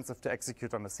very expensive to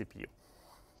execute on the CPU.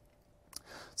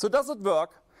 So does it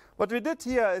work? What we did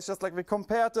here is just like we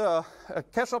compared a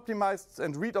cache-optimized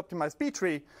and read-optimized B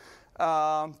tree,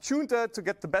 tuned it to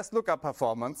get the best lookup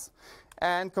performance,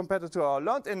 and compared it to our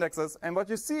learned indexes. And what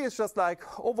you see is just like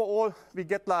overall we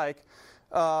get like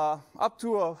up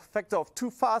to a factor of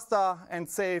 2 faster and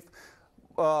save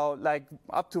like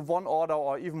up to 1 order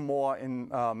or even more in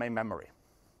main memory.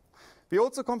 We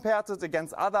also compared it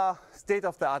against other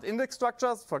state-of-the-art index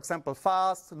structures, for example,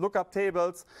 fast, lookup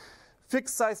tables,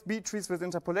 fixed-size B trees with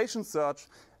interpolation search.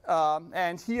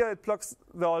 And here it plugs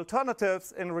the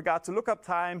alternatives in regard to lookup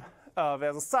time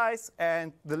versus size.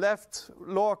 And the left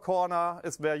lower corner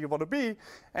is where you want to be.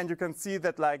 And you can see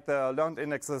that like the learned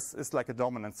indexes is like a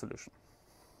dominant solution.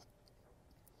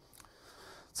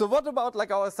 So what about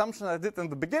like our assumption I did in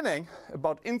the beginning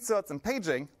about inserts and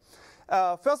paging?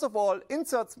 First of all,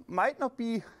 inserts might not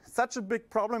be such a big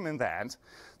problem in the end.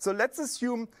 So let's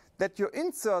assume that your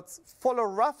inserts follow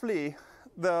roughly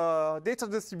the data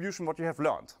distribution what you have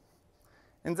learned.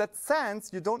 In that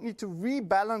sense, you don't need to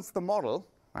rebalance the model.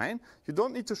 Right? You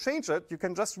don't need to change it. You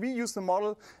can just reuse the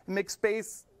model and make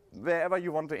space wherever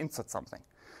you want to insert something.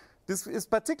 This is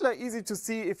particularly easy to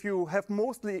see if you have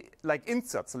mostly like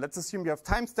inserts. So let's assume you have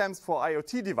timestamps for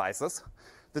IoT devices.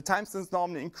 The timestamps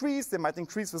normally increase. They might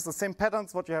increase with the same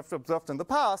patterns what you have observed in the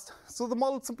past. So the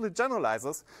model simply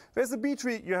generalizes. Whereas a B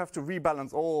tree, you have to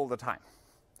rebalance all the time.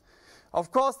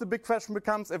 Of course, the big question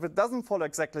becomes if it doesn't follow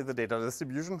exactly the data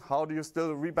distribution, how do you still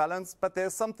rebalance? But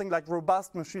there's something like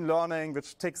robust machine learning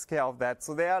which takes care of that.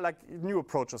 So there are like new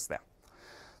approaches there.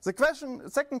 The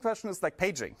second question is like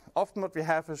paging. Often what we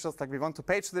have is just like we want to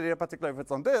page the data, particularly if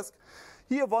it's on disk.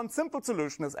 Here, one simple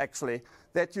solution is actually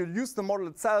that you use the model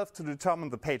itself to determine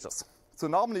the pages. So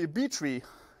normally a B tree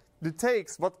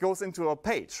takes what goes into a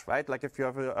page, right? Like if you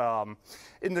have an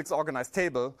index organized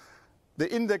table,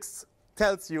 the index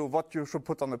tells you what you should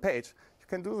put on the page. You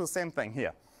can do the same thing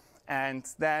here. And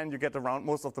then you get around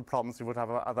most of the problems you would have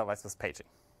otherwise with paging.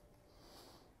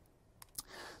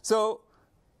 So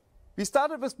we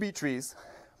started with B trees,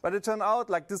 but it turned out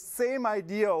like this same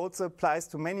idea also applies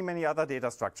to many, many other data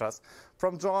structures,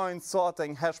 from joins,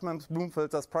 sorting, hash maps, Bloom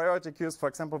filters, priority queues. For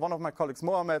example, one of my colleagues,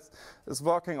 Mohammed, is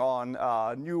working on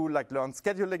new learned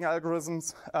scheduling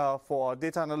algorithms for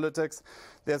data analytics.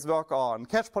 There's work on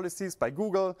cache policies by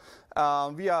Google.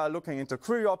 We are looking into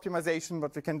query optimization,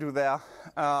 what we can do there.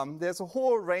 There's a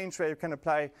whole range where you can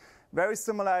apply very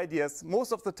similar ideas.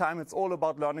 Most of the time, it's all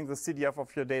about learning the CDF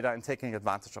of your data and taking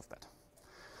advantage of that.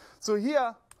 So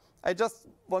here, I just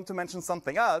want to mention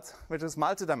something else, which is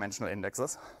multidimensional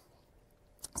indexes.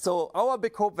 So our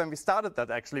big hope when we started that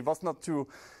actually was not to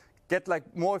get like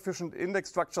more efficient index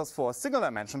structures for a single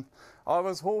dimension.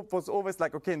 Our hope was always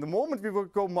like, okay, in the moment we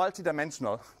would go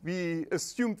multidimensional, we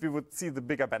assumed we would see the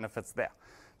bigger benefits there.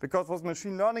 Because what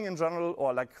machine learning in general,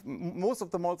 or like most of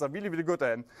the models are really, really good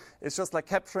at, it's just like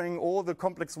capturing all the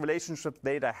complex relationships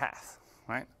data has,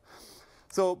 right?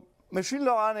 So machine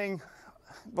learning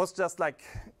was just like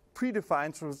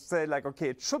predefined to say like, okay,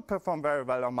 it should perform very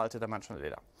well on multidimensional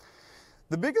data.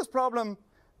 The biggest problem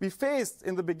we faced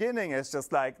in the beginning is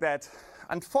just like that,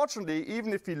 unfortunately,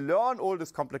 even if we learn all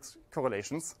these complex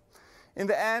correlations, in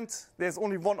the end, there's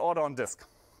only one order on disk,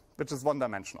 which is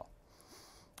one-dimensional.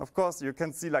 Of course, you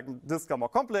can see like disks are more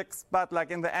complex, but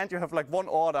like in the end, you have like one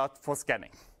order for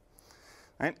scanning.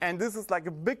 And this is like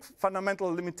a big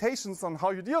fundamental limitations on how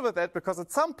you deal with it, because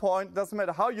at some point, it doesn't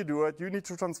matter how you do it, you need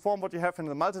to transform what you have in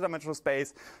the multidimensional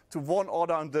space to one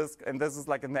order on disk, and this is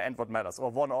like in the end what matters, or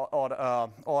one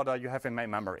order you have in main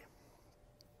memory.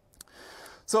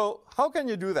 So how can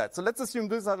you do that? So let's assume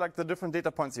these are like the different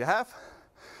data points you have.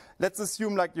 Let's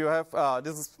assume like you have,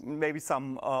 this is maybe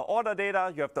some order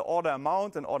data, you have the order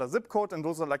amount and order zip code, and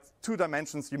those are like 2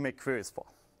 dimensions you make queries for.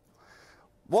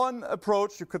 One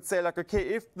approach, you could say like, okay,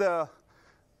 if the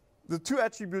 2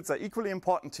 attributes are equally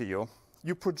important to you,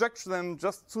 you project them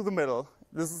just to the middle.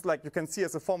 This is like you can see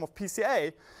as a form of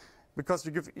PCA, because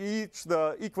you give each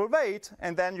the equal weight,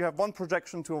 and then you have one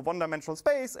projection to a one-dimensional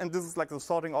space, and this is like the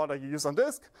sorting order you use on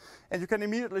disk. And you can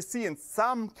immediately see in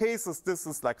some cases this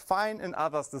is like fine, in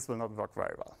others this will not work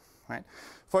very well, right?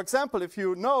 For example, if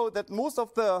you know that most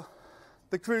of the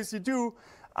queries you do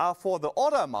are for the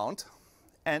order amount,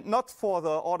 and not for the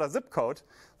order zip code,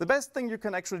 the best thing you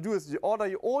can actually do is you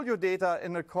order all your data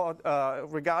in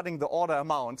regarding the order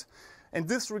amount, and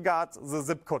disregard the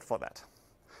zip code for that.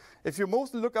 If you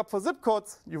mostly look up for zip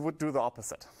codes, you would do the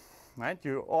opposite, right?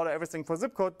 You order everything for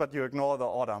zip code, but you ignore the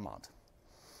order amount,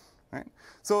 right?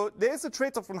 So there's a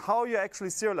trade-off on how you actually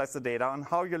serialize the data and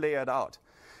how you lay it out.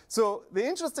 So the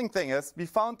interesting thing is we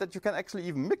found that you can actually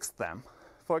even mix them.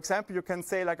 For example, you can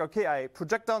say like, okay, I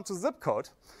project down to zip code,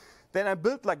 then I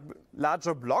build like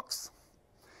larger blocks.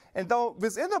 And now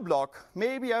within a block,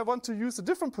 maybe I want to use a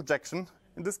different projection,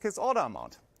 in this case order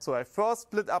amount. So I first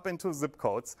split up into zip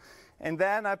codes, and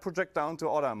then I project down to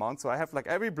order amount. So I have like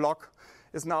every block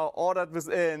is now ordered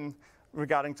within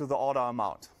regarding to the order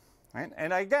amount, right?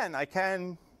 And again, I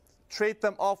can trade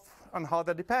them off on how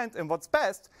they depend, and what's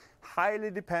best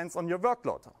highly depends on your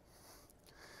workload.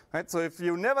 Right? So if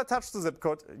you never touch the zip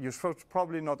code, you should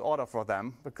probably not order for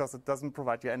them, because it doesn't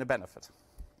provide you any benefit.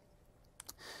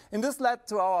 And this led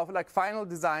to our like final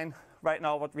design right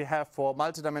now. What we have for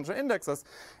multidimensional indexes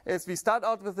is we start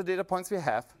out with the data points we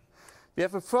have. We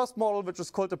have a first model which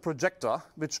is called a projector,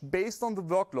 which based on the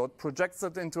workload projects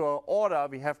it into an order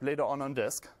we have later on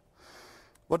disk.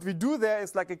 What we do there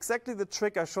is like exactly the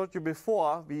trick I showed you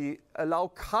before. We allow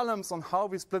columns on how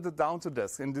we split it down to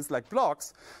disk in these like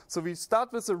blocks. So we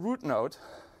start with a root node,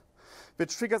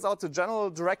 which figures out the general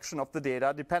direction of the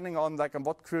data depending on like on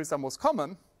what queries are most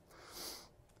common.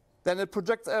 Then it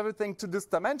projects everything to this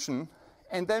dimension,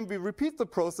 and then we repeat the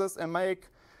process and make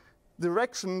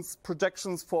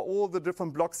projections for all the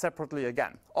different blocks separately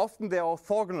again. Often they are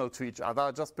orthogonal to each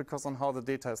other just because on how the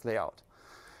data is laid out.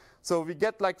 So we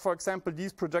get like, for example,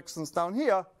 these projections down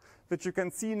here, which you can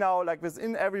see now like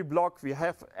within every block we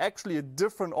have actually a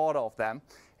different order of them,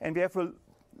 and we have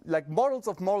like models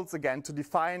of models again to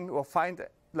define or find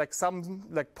like some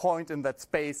like point in that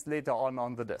space later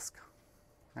on the disk.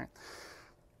 Right?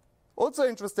 Also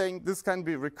interesting, this can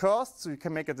be recursed, so you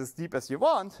can make it as deep as you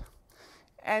want.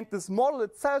 And this model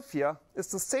itself here is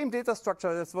the same data structure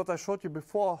as what I showed you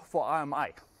before for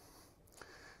RMI.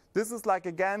 This is like,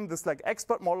 again, this like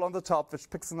expert model on the top, which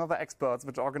picks another expert,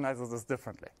 which organizes this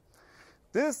differently.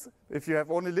 This, if you have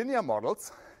only linear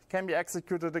models, can be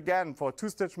executed again for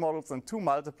 2-stitch models and 2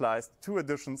 multiplies, 2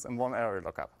 additions, and 1 array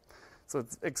lookup. So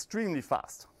it's extremely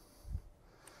fast.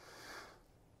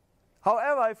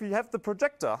 However, if we have the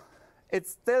projector, it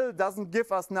still doesn't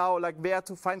give us now like where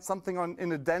to find something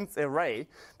in a dense array,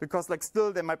 because like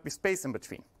still there might be space in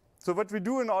between. So what we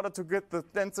do in order to get the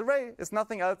dense array is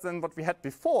nothing else than what we had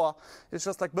before. It's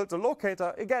just like build a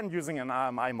locator, again using an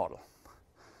RMI model.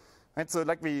 Right, so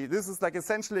like this is like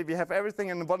essentially we have everything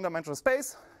in a one-dimensional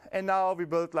space, and now we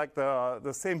build like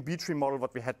the same B-tree model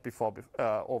what we had before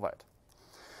over it.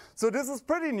 So this is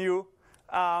pretty new,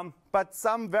 but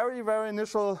some very, very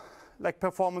initial like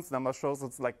performance number shows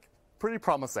it's like pretty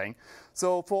promising.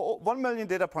 So for 1 million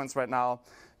data points right now,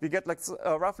 we get like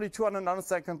roughly 200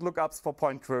 nanosecond lookups for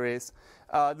point queries.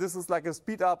 This is like a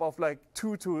speed up of like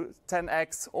 2 to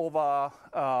 10x over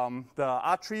the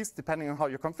R trees, depending on how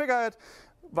you configure it,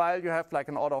 while you have like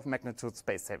an order of magnitude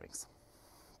space savings.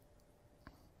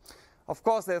 Of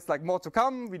course, there's like more to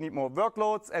come. We need more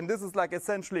workloads, and this is like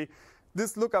essentially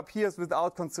this lookup here is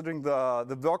without considering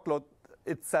the workload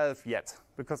itself yet,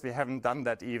 because we haven't done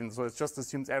that even. So it just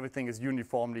assumes everything is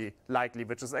uniformly likely,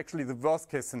 which is actually the worst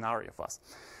case scenario for us.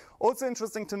 Also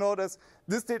interesting to notice,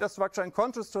 this data structure, in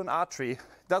contrast to an R tree,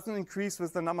 doesn't increase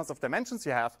with the numbers of dimensions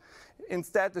you have.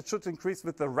 Instead, it should increase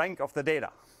with the rank of the data.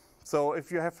 So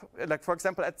if you have, like for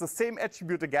example, at the same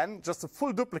attribute again, just a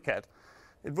full duplicate,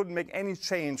 it wouldn't make any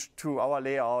change to our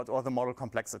layout or the model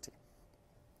complexity.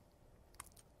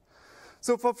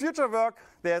 So for future work,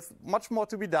 there's much more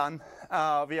to be done.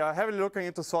 We are heavily looking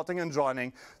into sorting and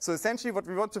joining. So essentially what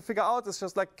we want to figure out is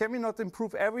just like, can we not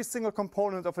improve every single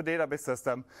component of a database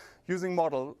system using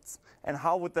models? And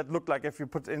how would that look like if you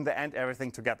put in the end everything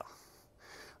together?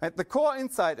 Right? The core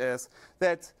insight is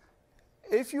that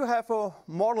if you have a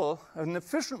model, an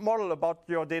efficient model about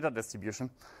your data distribution,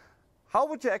 how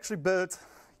would you actually build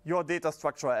your data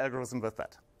structure algorithm with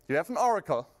that? You have an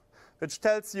oracle, which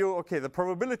tells you, okay, the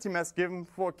probability mass given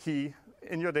for a key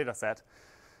in your data set.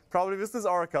 Probably with this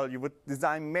oracle, you would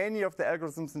design many of the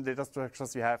algorithms and data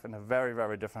structures you have in a very,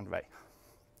 very different way.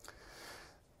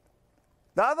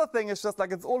 The other thing is just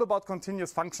like it's all about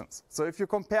continuous functions. So if you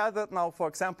compare that now, for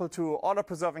example, to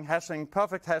order-preserving hashing,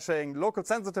 perfect hashing, local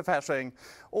sensitive hashing,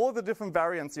 all the different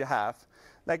variants you have,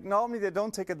 like normally they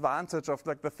don't take advantage of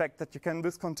like the fact that you can,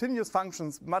 with continuous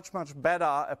functions, much, much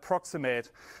better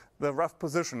approximate the rough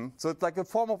position. So it's like a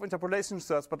form of interpolation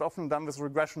search, but often done with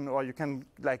regression, or you can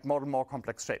like model more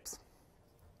complex shapes.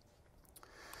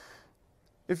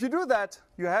 If you do that,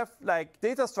 you have like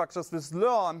data structures which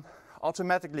learn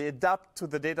automatically, adapt to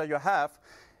the data you have,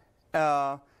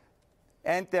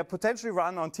 and they're potentially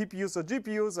run on TPUs or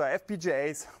GPUs or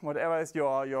FPGAs, whatever is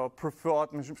your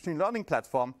preferred machine learning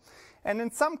platform. And in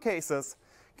some cases,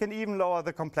 can even lower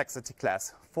the complexity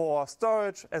class for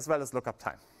storage as well as lookup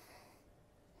time.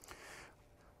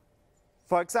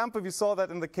 For example, we saw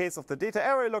that in the case of the data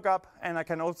array lookup, and I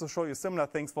can also show you similar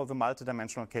things for the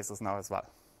multidimensional cases now as well.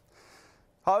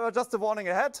 However, just a warning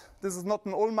ahead, this is not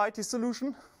an almighty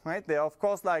solution, right? There are, of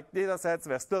course, like data sets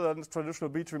where still a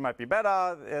traditional B-tree might be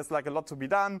better. There's like a lot to be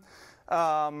done.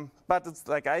 But it's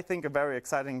like, I think, a very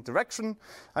exciting direction.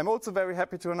 I'm also very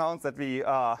happy to announce that we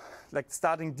are like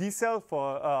starting DCell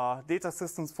for data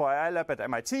systems for AI Lab at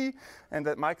MIT, and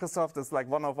that Microsoft is like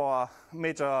one of our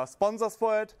major sponsors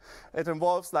for it. It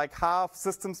involves like half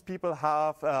systems people,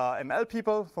 half ML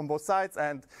people from both sides.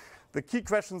 And the key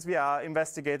questions we are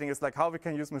investigating is like how we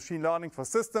can use machine learning for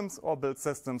systems or build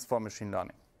systems for machine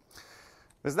learning.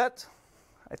 With that,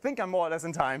 I think I'm more or less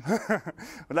in time. I'd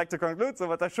like to conclude. So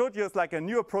what I showed you is like a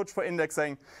new approach for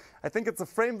indexing. I think it's a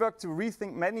framework to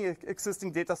rethink many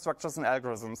existing data structures and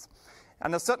algorithms.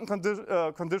 Under certain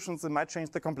conditions, it might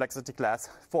change the complexity class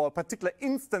for a particular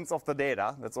instance of the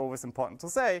data. That's always important to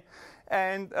say.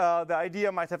 And the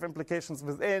idea might have implications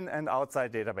within and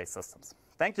outside database systems.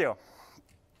 Thank you.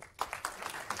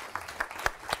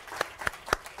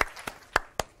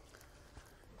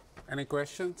 Any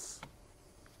questions?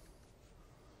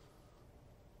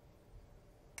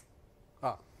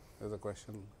 There's a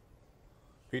question.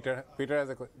 Peter has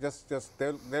a question. Just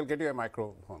they'll get you a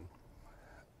microphone.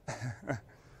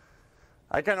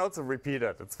 I can also repeat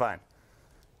it. It's fine.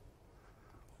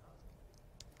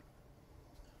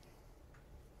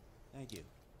 Thank you.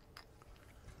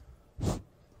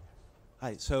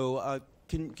 Hi. So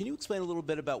can you explain a little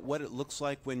bit about what it looks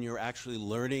like when you're actually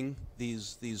learning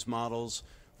these models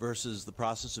versus the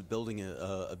process of building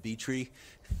a B tree?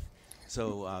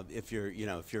 So if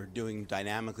you're doing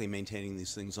dynamically maintaining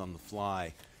these things on the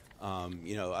fly,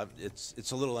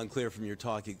 it's a little unclear from your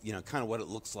talk, kind of what it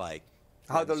looks like.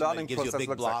 How the learning gives you a process big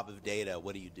looks blob like. of data.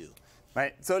 What do you do?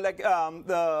 Right. So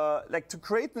to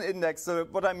create an index, so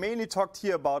what I mainly talked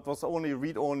here about was only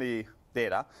read-only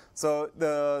data. So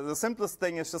the simplest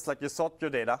thing is just like you sort your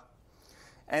data.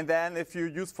 And then if you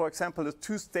use, for example, a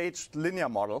two-staged linear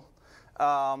model,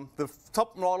 the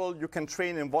top model you can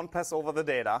train in one pass over the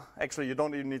data. Actually, you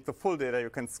don't even need the full data. You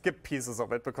can skip pieces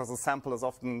of it because the sample is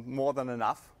often more than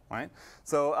enough. Right?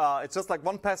 So it's just like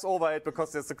one pass over it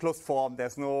because there's a closed form.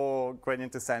 There's no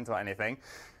gradient descent or anything.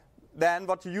 Then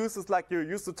what you use is like you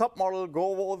use the top model, go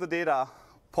over all the data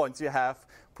points you have,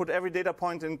 put every data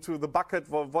point into the bucket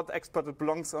for what expert it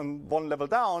belongs on one level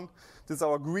down. This is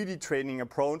our greedy training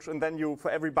approach. And then for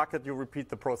every bucket, you repeat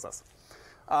the process.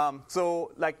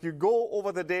 So like you go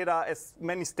over the data as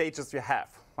many stages you have.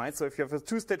 Right? So if you have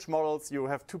two-stage models, you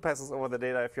have 2 passes over the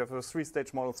data. If you have a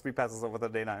 3-stage model, 3 passes over the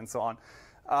data, and so on.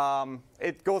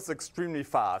 It goes extremely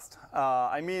fast.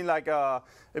 I mean, like a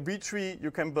B tree,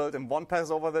 you can build in 1 pass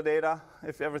over the data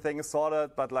if everything is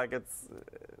sorted, but like it's,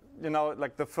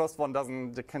 like the first one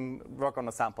you can work on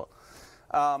a sample.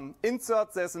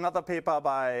 Inserts, there's another paper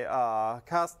by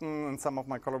Carsten and some of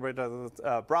my collaborators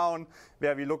at Brown,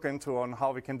 where we look into on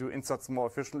how we can do inserts more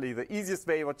efficiently. The easiest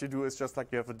way what you do is just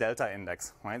like you have a delta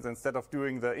index, right? So instead of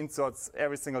doing the inserts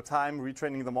every single time,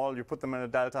 retraining the model, you put them in a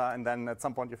delta, and then at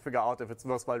some point you figure out if it's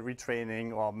worthwhile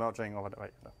retraining or merging or whatever.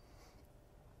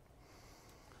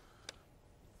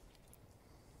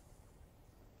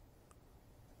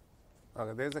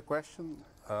 Okay, there's a question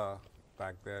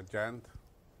back there, Jayant.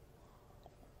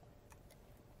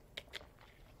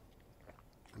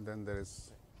 And then there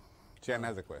is, Jen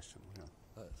has a question.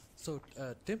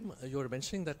 Yeah. Tim, you were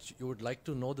mentioning that you would like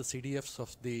to know the CDFs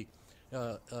of the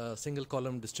single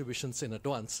column distributions in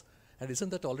advance. And isn't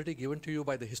that already given to you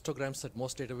by the histograms that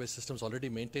most database systems already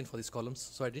maintain for these columns?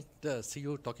 So I didn't see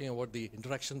you talking about the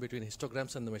interaction between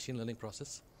histograms and the machine learning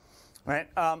process. Right.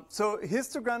 So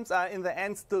histograms are in the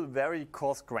end still very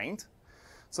coarse-grained.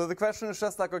 So the question is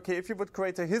just like, okay, if you would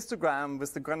create a histogram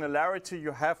with the granularity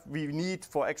we need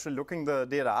for actually looking the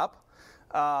data up,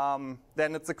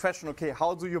 then it's a question, okay,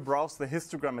 how do you browse the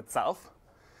histogram itself?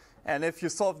 And if you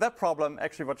solve that problem,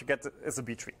 actually what you get is a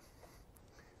B tree.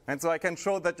 And so I can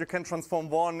show that you can transform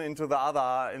one into the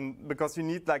other because you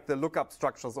need like the lookup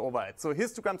structures over it. So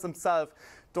histograms themselves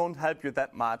don't help you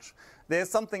that much. There's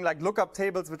something like lookup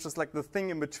tables, which is like the thing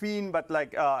in between, but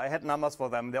like I had numbers for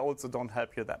them. They also don't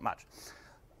help you that much.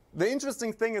 The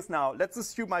interesting thing is now, let's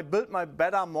assume I built my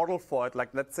better model for it, like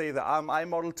let's say the RMI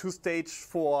model 2-stage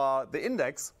for the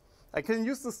index. I can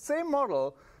use the same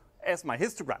model as my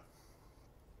histogram.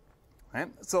 Right?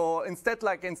 So instead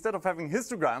of having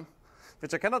histogram,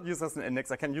 which I cannot use as an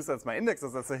index, I can use as my index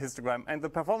as a histogram, and the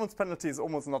performance penalty is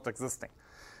almost not existing.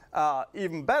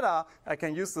 Even better, I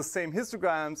can use the same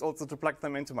histograms also to plug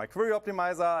them into my query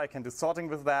optimizer. I can do sorting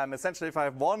with them. Essentially, if I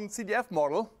have one CDF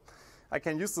model, I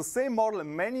can use the same model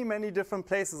in many, many different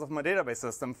places of my database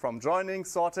system, from joining,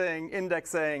 sorting,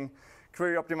 indexing,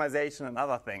 query optimization, and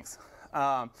other things.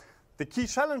 The key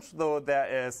challenge, though,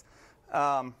 there is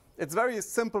it's very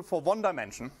simple for one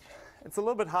dimension. It's a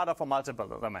little bit harder for multiple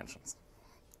dimensions.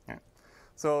 Yeah.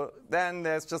 So then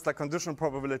there's just like conditional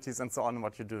probabilities and so on,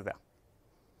 what you do there.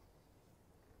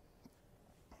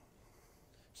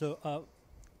 So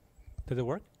does it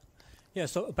work? Yeah,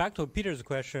 so back to Peter's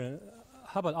question.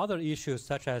 How about other issues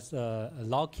such as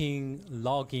locking,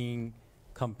 logging,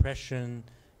 compression,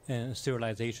 and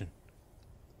serialization?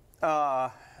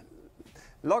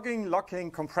 Logging,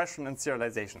 locking, compression, and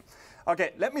serialization.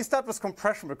 OK, let me start with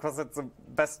compression because it's the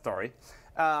best story.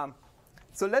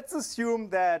 So let's assume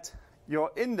that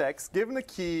your index, given a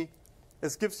key,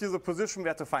 gives you the position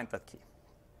where to find that key.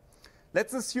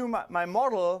 Let's assume my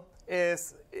model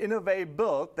is in a way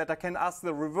built that I can ask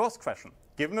the reverse question.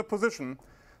 Given a position,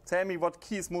 tell me what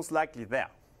key is most likely there.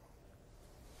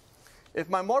 If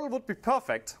my model would be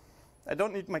perfect, I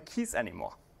don't need my keys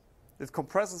anymore. It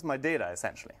compresses my data,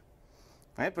 essentially.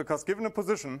 Right? Because given a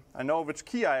position, I know which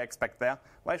key I expect there.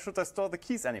 Why should I store the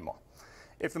keys anymore?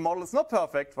 If the model is not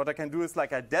perfect, what I can do is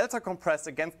like I delta compress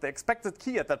against the expected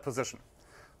key at that position.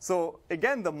 So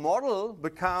again, the model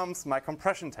becomes my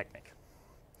compression technique.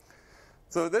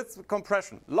 So that's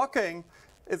compression. Locking,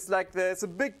 it's like there's a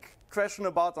big question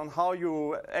about on how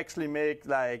you actually make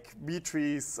like B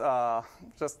trees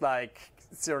just like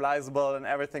serializable and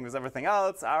everything with everything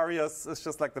else. Arias is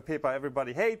just like the paper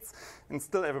everybody hates and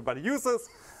still everybody uses.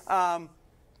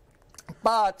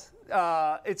 But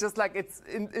it's just like it's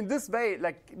in this way,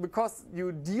 like because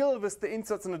you deal with the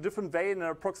inserts in a different way in an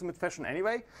approximate fashion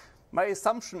anyway, my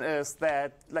assumption is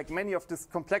that like many of this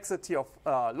complexity of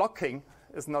locking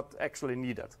is not actually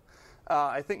needed.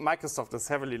 I think Microsoft is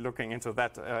heavily looking into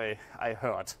that, I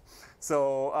heard.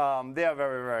 So they are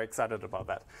very, very excited about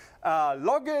that.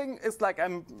 Logging is like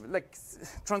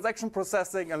transaction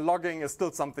processing, and logging is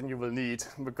still something you will need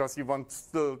because you want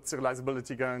still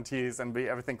serializability guarantees and be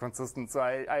everything consistent. So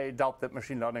I doubt that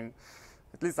machine learning,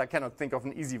 at least I cannot think of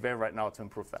an easy way right now to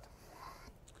improve that.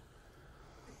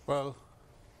 Well,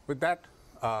 with that,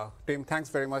 Tim, thanks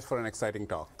very much for an exciting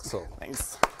talk. So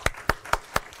Thanks.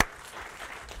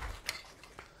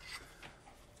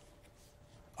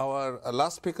 Our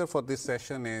last speaker for this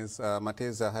session is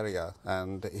Matej Zaharia,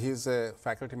 and he's a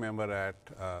faculty member at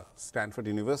Stanford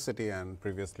University, and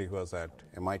previously he was at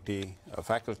MIT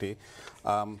faculty.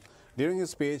 During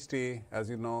his PhD, as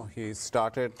you know, he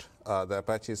started the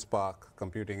Apache Spark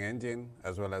computing engine,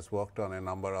 as well as worked on a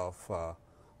number of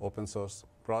open source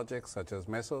projects such as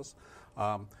Mesos.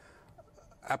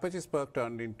 Apache Spark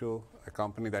turned into a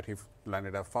company that he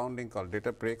landed up founding called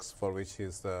Databricks, for which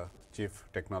he's the chief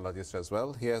technologist as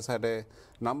well. He has had a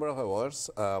number of awards,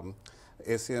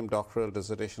 ACM Doctoral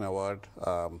Dissertation Award,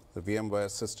 the VMware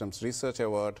Systems Research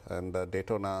Award, and the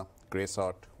Daytona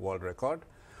Graysort World Record.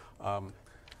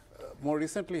 More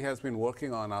recently, he has been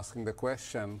working on asking the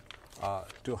question,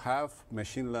 to have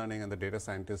machine learning and the data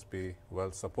scientists be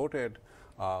well supported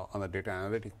on the data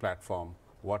analytic platform,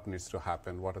 what needs to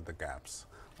happen, what are the gaps?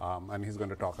 And he's going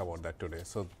to talk about that today.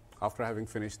 So after having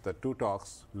finished the two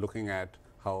talks looking at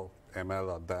how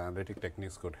ML or the analytic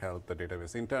techniques could help the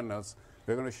database internals,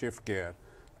 we're going to shift gear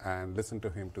and listen to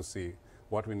him to see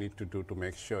what we need to do to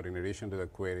make sure, in addition to the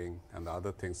querying and the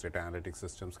other things data analytic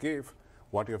systems give,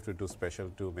 what you have to do special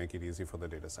to make it easy for the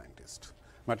data scientist.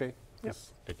 Matej,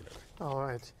 yes, take it away. All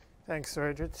right. Thanks,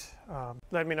 Surajit.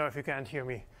 Let me know if you can't hear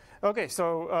me. Okay,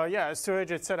 so yeah, as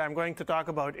Surajit said, I'm going to talk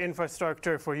about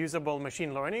infrastructure for usable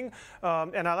machine learning.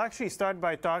 And I'll actually start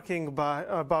by talking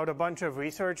about a bunch of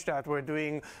research that we're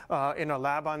doing in a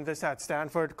lab on this at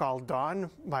Stanford called Dawn.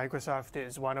 Microsoft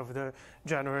is one of the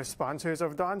generous sponsors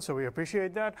of Dawn, so we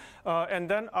appreciate that. And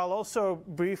then I'll also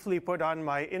briefly put on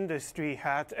my industry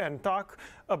hat and talk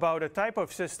about a type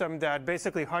of system that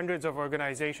basically hundreds of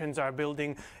organizations are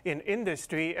building in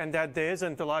industry and that there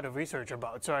isn't a lot of research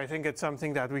about. So I think it's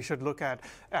something that we should look at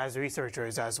as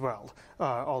researchers as well,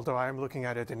 although I'm looking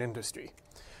at it in industry.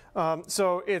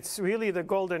 So it's really the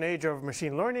golden age of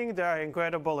machine learning. There are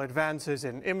incredible advances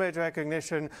in image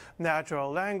recognition, natural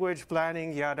language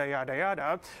planning, yada, yada,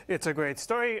 yada. It's a great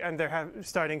story, and they're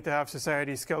starting to have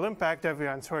society scale impact.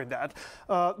 Everyone's heard that.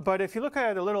 But if you look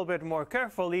at it a little bit more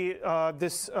carefully,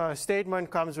 this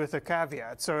statement comes with a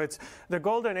caveat. So it's the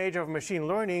golden age of machine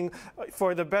learning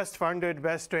for the best funded,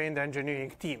 best trained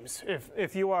engineering teams.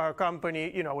 If you are a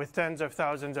company, with tens of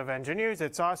thousands of engineers,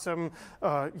 it's awesome.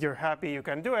 You're happy you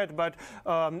can do it. But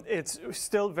it's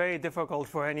still very difficult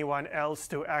for anyone else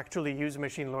to actually use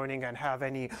machine learning and have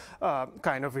any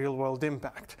kind of real-world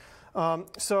impact.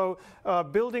 So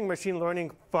building machine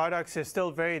learning products is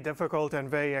still very difficult and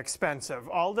very expensive.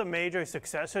 All the major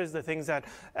successes, the things that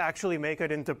actually make it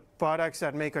into products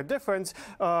that make a difference,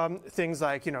 things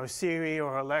like Siri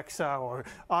or Alexa or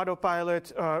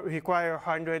Autopilot, require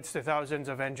hundreds to thousands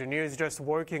of engineers just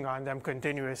working on them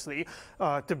continuously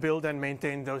to build and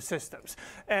maintain those systems.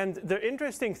 And the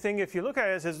interesting thing, if you look at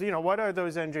it, is what are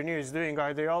those engineers doing?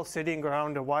 Are they all sitting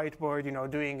around a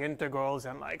whiteboard, doing integrals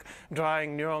and like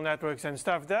drawing neural networks and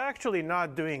stuff? They're actually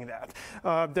not doing that.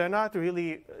 They're not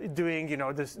really doing,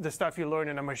 the stuff you learn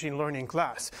in a machine learning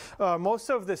class. Most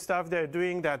of the stuff they're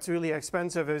doing that's really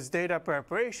expensive is data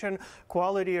preparation,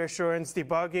 quality assurance,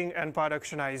 debugging, and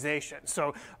productionization.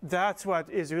 So that's what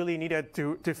is really needed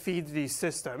to feed these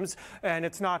systems, and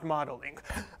it's not modeling.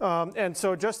 And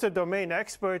so just a domain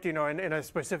expert, in a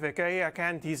specific area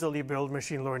can't easily build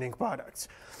machine learning products.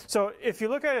 So if you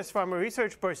look at it from a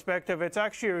research perspective, it's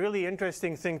actually a really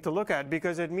interesting thing to look at,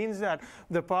 because it means that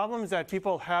the problems that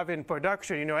people have in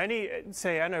production, any,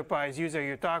 say, enterprise user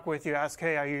you talk with, you ask,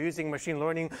 hey, are you using machine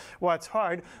learning? What's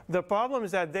hard? The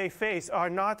problems that they face are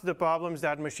not the problems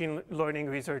that machine learning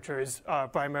researchers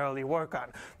primarily work on.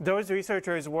 Those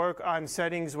researchers work on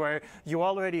settings where you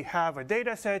already have a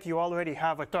data set, you already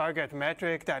have a target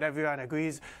metric that everyone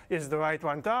agrees is the right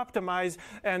one to optimize,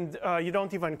 and you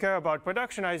don't even care about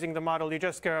productionizing the model, you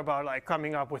just care about like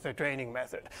coming up with a training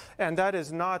method. And that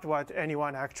is not what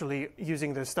anyone actually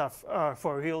using this stuff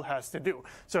for real has to do.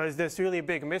 So it's this really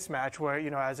big mismatch where,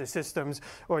 as a systems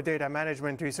or data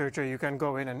management researcher, you can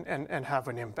go in and have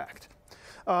an impact.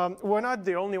 We're not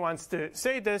the only ones to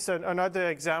say this. Another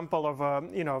example of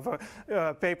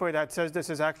a paper that says this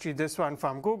is actually this one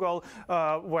from Google,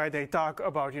 where they talk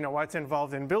about what's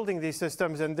involved in building these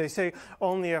systems, and they say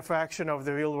only a fraction of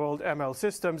the real-world ML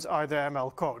systems are the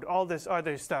ML code. All this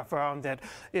other stuff around it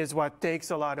is what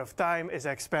takes a lot of time, is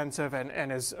expensive,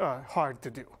 and is hard to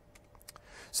do.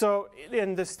 So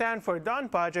in the Stanford Dawn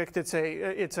project, it's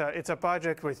a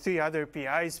project with 3 other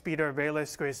PIs, Peter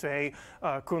Bayless, Chris Ray,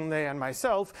 Kunle, and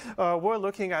myself. We're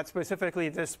looking at specifically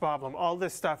this problem, all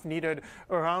this stuff needed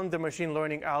around the machine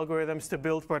learning algorithms to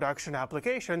build production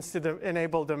applications to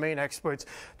enable domain experts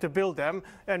to build them.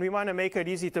 And we want to make it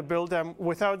easy to build them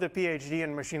without the PhD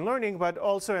in machine learning, but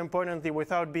also importantly,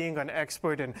 without being an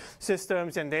expert in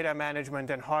systems and data management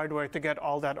and hardware to get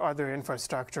all that other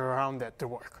infrastructure around it to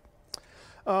work.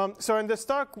 So in this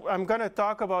talk, I'm going to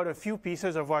talk about a few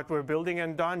pieces of what we're building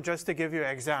in Dawn just to give you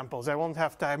examples. I won't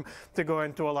have time to go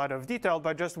into a lot of detail,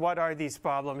 but just what are these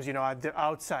problems, at the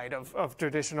outside of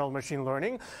traditional machine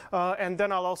learning. And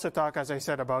then I'll also talk, as I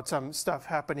said, about some stuff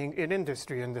happening in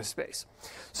industry in this space.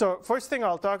 So first thing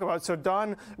I'll talk about, so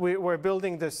Dawn, we're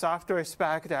building this software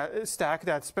stack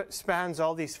that spans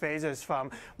all these phases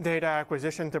from data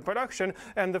acquisition to production.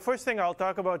 And the first thing I'll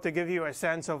talk about to give you a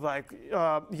sense of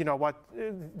what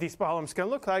these problems can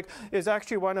look like is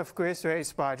actually one of Chris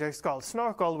Ray's projects called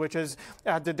Snorkel, which is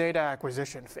at the data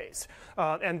acquisition phase.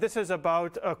 And this is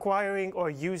about acquiring or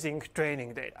using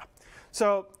training data.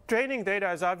 So training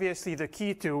data is obviously the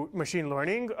key to machine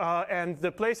learning, and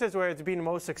the places where it's been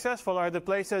most successful are the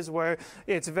places where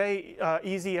it's very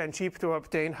easy and cheap to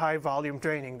obtain high-volume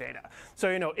training data.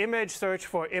 So image search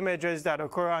for images that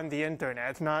occur on the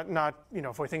internet, not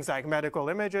for things like medical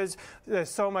images. There's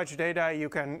so much data you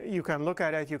can look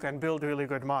at it. You can build really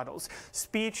good models.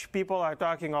 Speech, people are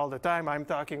talking all the time. I'm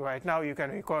talking right now. You can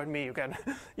record me. You can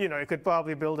you could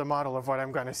probably build a model of what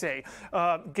I'm going to say.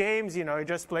 Games,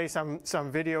 just play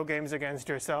some video games against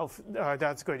yourself.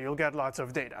 That's good. You'll get lots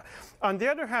of data. On the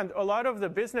other hand, a lot of the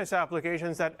business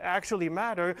applications that actually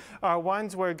matter are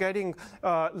ones where getting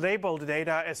labeled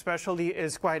data especially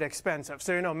is quite expensive.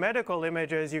 So medical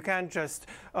images, you can't just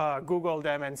Google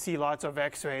them and see lots of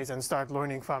x-rays and start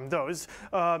learning from those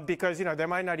because there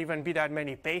might not even be that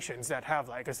many patients that have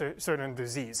like a certain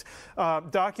disease.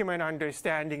 Document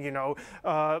understanding,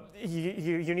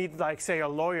 you need like say a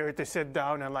lawyer to sit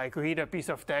down and like read a piece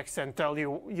of text and tell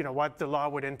you what the law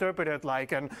would interpret it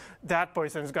like, and that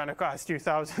person's going to cost you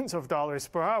thousands of dollars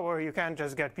per hour. You can't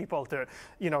just get people to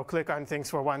click on things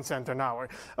for 1 cent an hour,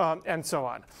 and so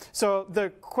on. So the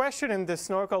question in this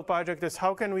Snorkel project is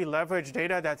how can we leverage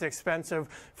data that's expensive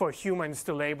for humans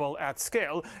to label at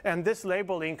scale? And this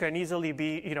labeling can easily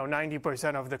be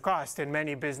 90% of the cost in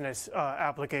many business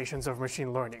applications of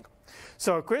machine learning.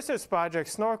 So Chris's project,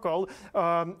 Snorkel,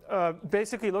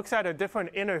 basically looks at a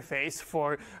different interface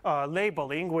for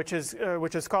labeling, which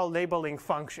is called labeling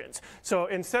functions. So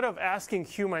instead of asking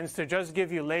humans to just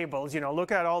give you labels,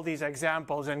 look at all these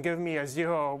examples and give me a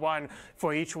 0 or 1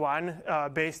 for each one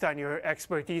based on your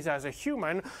expertise as a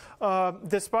human,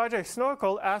 this project,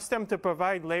 Snorkel, asked them to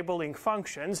provide labeling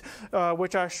functions,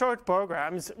 which are short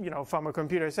programs, from a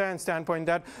computer science standpoint,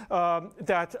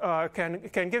 that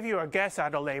can give you a guess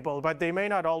at a label, but they may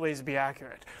not always be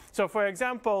accurate. So for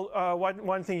example,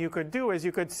 one thing you could do is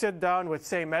you could sit down with,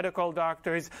 say, medical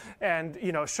doctors and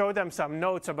show them some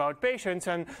notes about patients,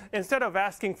 and instead of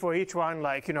asking for each one,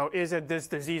 like, is it this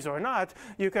disease or not,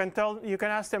 you can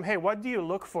ask them, hey, what do you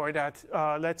look for that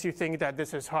lets you think that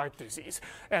this is heart disease?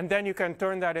 And then you can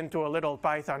turn that into a little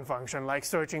Python function, like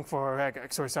searching for a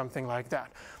regex or something like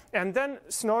that. And then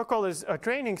Snorkel is a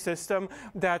training system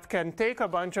that can take a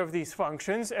bunch of these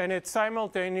functions, and it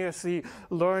simultaneously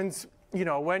learns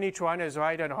when each one is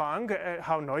right and wrong,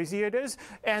 how noisy it is,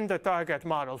 and the target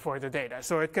model for the data.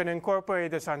 So it can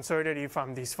incorporate this uncertainty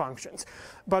from these functions.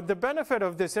 But the benefit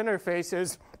of this interface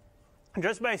is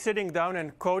just by sitting down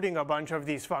and coding a bunch of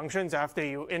these functions after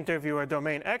you interview a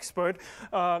domain expert,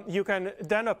 you can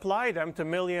then apply them to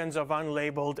millions of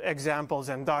unlabeled examples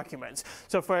and documents.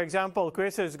 So for example,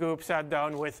 Chris's group sat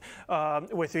down with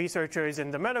researchers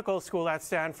in the medical school at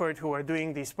Stanford who are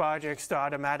doing these projects to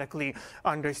automatically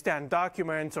understand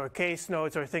documents or case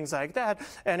notes or things like that.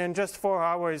 And in just 4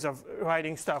 hours of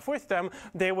writing stuff with them,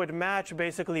 they would match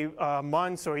basically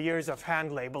months or years of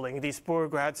hand labeling these poor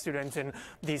grad students in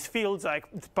these fields fields,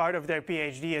 like part of their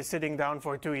PhD is sitting down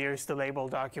for 2 years to label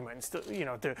documents,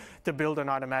 to build an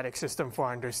automatic system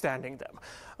for understanding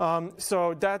them.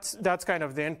 So that's kind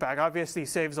of the impact. Obviously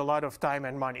saves a lot of time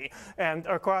and money. And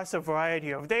across a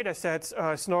variety of data sets,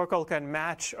 Snorkel can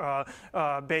match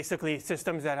basically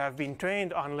systems that have been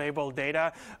trained on labeled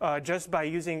data just by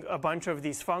using a bunch of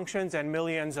these functions and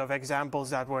millions of examples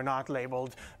that were not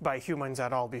labeled by humans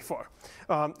at all before.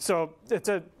 So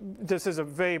this is a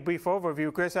very brief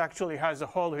overview. Chris actually has a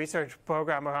whole research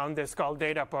program around this called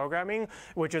data programming,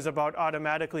 which is about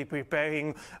automatically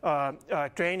preparing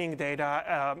training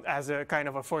data as a kind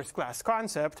of a first-class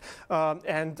concept.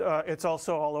 And it's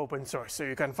also all open source, so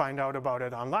you can find out about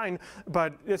it online.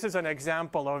 But this is an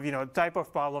example of type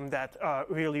of problem that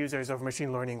real users of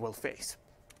machine learning will face.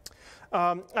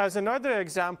 As another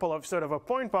example of sort of a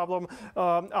point problem,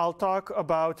 I'll talk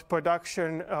about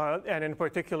production and in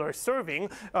particular serving.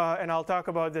 And I'll talk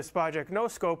about this project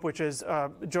NoScope, which is a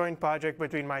joint project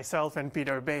between myself and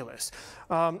Peter Bayless.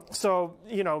 So,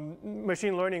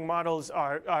 machine learning models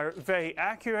are very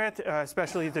accurate,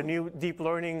 especially the new deep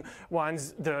learning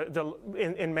ones.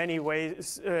 In many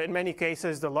ways, in many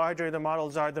cases, the larger the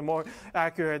models are, the more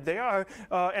accurate they are.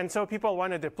 And so people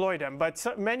want to deploy them.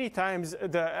 But many times,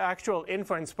 the actual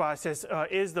inference process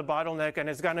is the bottleneck, and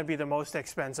it's going to be the most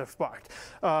expensive part.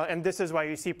 And this is why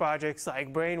you see projects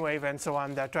like Brainwave and so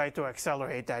on that try to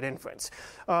accelerate that inference.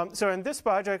 So in this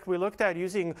project, we looked at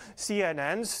using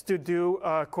CNNs to do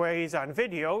queries on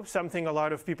video, something a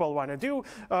lot of people want to do.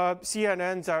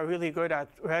 CNNs are really good at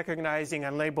recognizing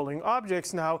and labeling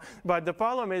objects now, but the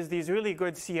problem is these really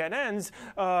good CNNs,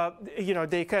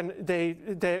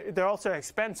 they're also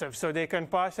expensive, so they can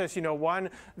process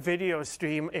one video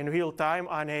stream in real time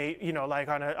on a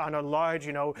on a large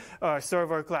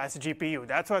server class GPU.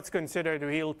 That's what's considered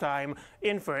real-time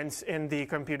inference in the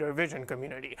computer vision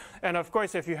community. And of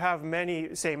course, if you have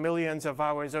many, say, millions of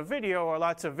hours of video or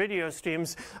lots of video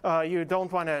streams, you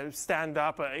don't want to stand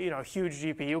up a huge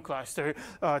GPU cluster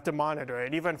to monitor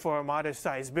it. Even for a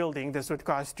modest-sized building, this would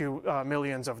cost you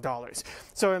millions of dollars.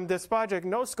 So in this project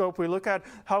NoScope, we look at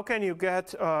how can you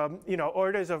get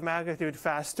orders of magnitude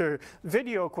faster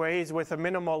video queries with a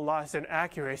minimal loss in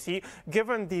accuracy,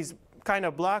 given these kind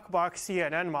of black box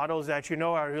CNN models that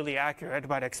are really accurate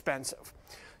but expensive.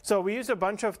 So we use a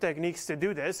bunch of techniques to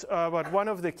do this, but one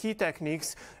of the key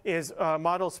techniques is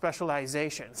model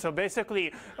specialization. So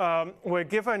basically, we're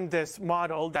given this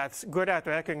model that's good at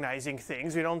recognizing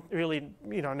things. We don't really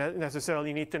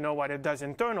necessarily need to know what it does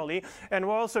internally. And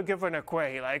we're also given a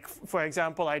query. Like, for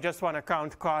example, I just want to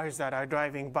count cars that are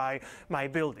driving by my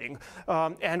building.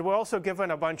 And we're also given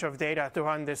a bunch of data to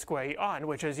run this query on,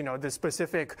 which is the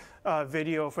specific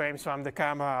video frames from the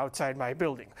camera outside my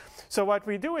building. So what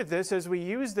we do with this is we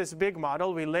use this big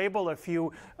model, we label a few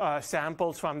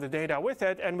samples from the data with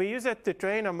it, and we use it to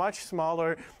train a much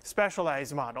smaller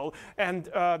specialized model. And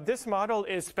this model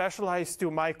is specialized to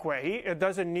my query. It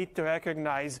doesn't need to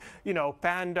recognize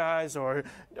pandas or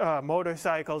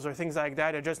motorcycles or things like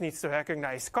that. It just needs to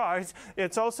recognize cars.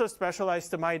 It's also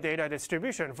specialized to my data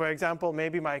distribution. For example,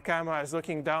 maybe my camera is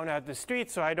looking down at the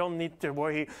street, so I don't need to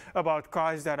worry about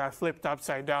cars that are flipped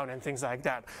upside down and things like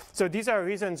that. So these are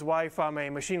reasons why, from a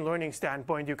machine learning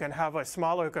standpoint, you can have a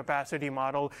smaller capacity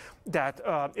model that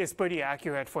is pretty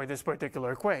accurate for this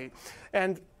particular query.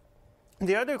 And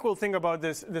the other cool thing about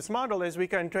this model is we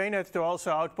can train it to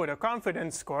also output a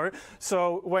confidence score.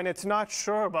 So when it's not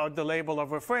sure about the label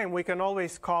of a frame, we can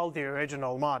always call the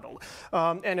original model.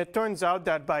 And it turns out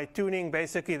that by tuning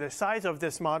basically the size of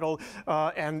this model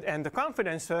and the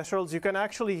confidence thresholds, you can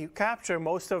actually capture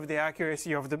most of the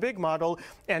accuracy of the big model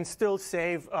and still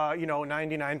save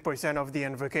 99% of the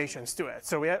invocations to it.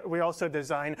 So we also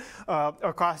design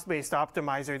a cost-based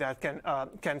optimizer that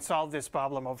can solve this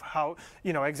problem of how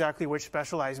exactly which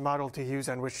specialized model to use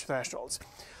and which thresholds.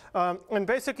 And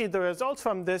basically, the results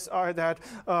from this are that,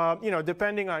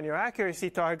 depending on your accuracy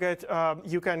target,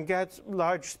 you can get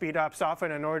large speedups,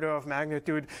 often an order of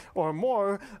magnitude or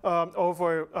more,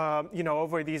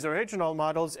 over these original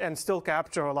models, and still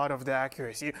capture a lot of the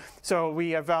accuracy. So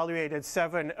we evaluated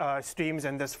 7 streams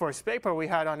in this first paper we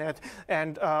had on it,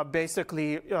 and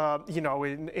basically,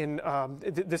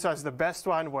 this was the best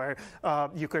one where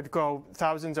you could go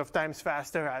thousands of times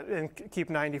faster and keep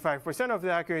 95% of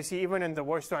the accuracy. Even in the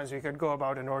worst one, we could go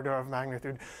about an order of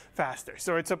magnitude faster.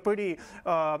 So it's a pretty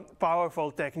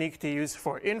powerful technique to use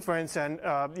for inference, and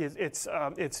it's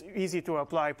easy to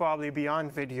apply probably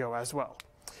beyond video as well.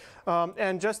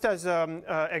 And just as an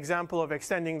example of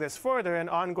extending this further, an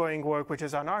ongoing work which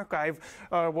is on archive,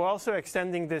 we're also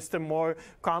extending this to more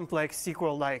complex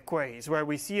SQL-like queries, where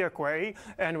we see a query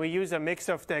and we use a mix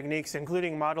of techniques,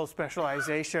 including model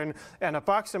specialization and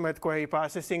approximate query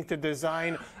processing, to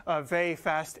design a very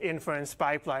fast inference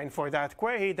pipeline for that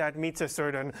query that meets a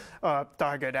certain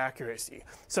target accuracy.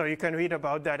 So you can read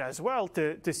about that as well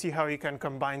to see how you can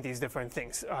combine these different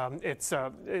things.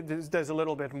 There's a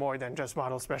little bit more than just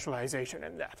model specialization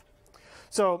in that.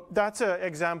 So that's an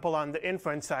example on the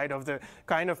inference side of the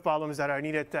kind of problems that are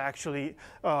needed to actually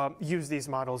use these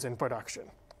models in production.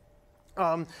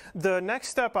 The next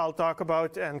step I'll talk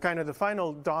about, and kind of the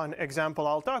final Dawn example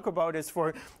I'll talk about, is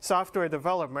for software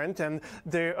development. And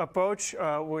the approach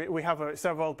we have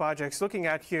several projects looking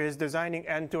at here is designing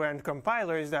end-to-end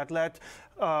compilers that let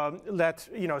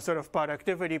sort of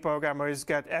productivity programmers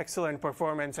get excellent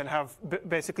performance and have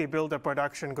basically build a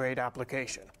production-grade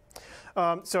application.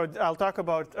 So I'll talk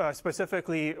about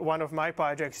specifically one of my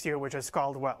projects here, which is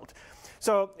called Weld.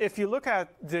 So if you look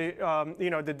at the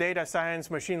the data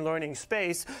science machine learning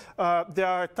space, there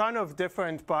are a ton of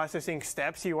different processing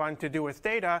steps you want to do with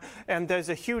data, and there's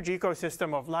a huge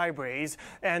ecosystem of libraries.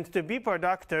 And to be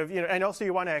productive, and also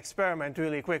you want to experiment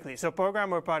really quickly. So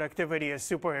programmer productivity is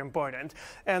super important.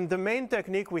 And the main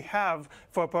technique we have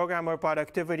for programmer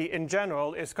productivity in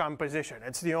general is composition.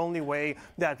 It's the only way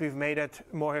that we've made it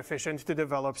more efficient to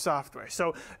develop software.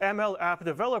 So ML app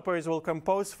developers will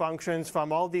compose functions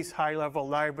from all these high-level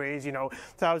libraries,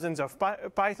 thousands of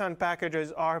Python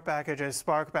packages, R packages,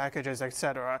 Spark packages,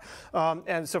 etc.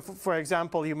 And so, for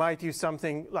example, you might use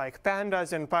something like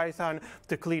pandas in Python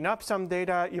to clean up some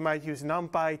data. You might use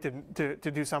NumPy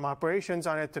to do some operations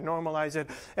on it, to normalize it.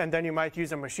 And then you might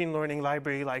use a machine learning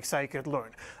library like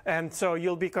scikit-learn. And so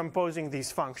you'll be composing these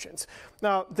functions.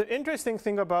 Now, the interesting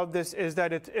thing about this is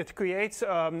that it creates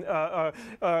kind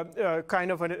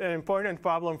of an important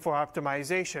problem for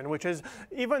optimization, which is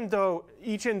even though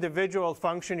each individual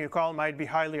function you call might be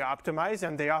highly optimized,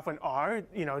 and they often are,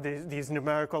 these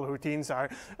numerical routines are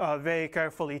very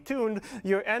carefully tuned,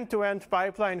 your end-to-end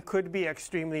pipeline could be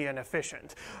extremely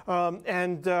inefficient.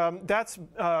 And that's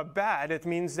bad. It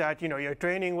means that your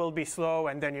training will be slow,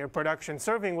 and then your production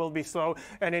serving will be slow.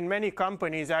 And in many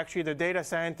companies, actually, the data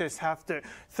scientists have to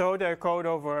throw their code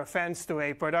over a fence to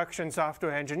a production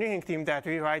software engineering team that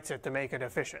rewrites it to make it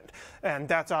efficient. And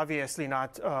that's obviously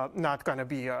not going to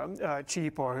be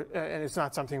cheap, and it's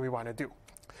not something we want to do.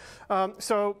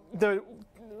 So the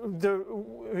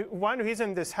one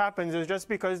reason this happens is just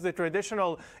because the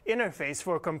traditional interface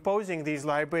for composing these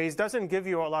libraries doesn't give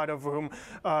you a lot of room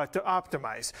to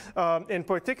optimize. In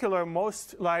particular,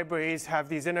 most libraries have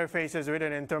these interfaces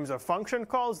written in terms of function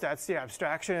calls. That's the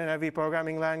abstraction in every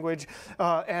programming language.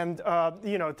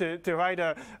 To write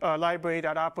a library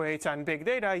that operates on big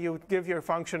data, you give your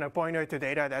function a pointer to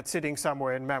data that's sitting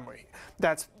somewhere in memory.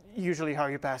 That's usually how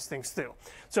you pass things through.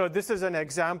 So this is an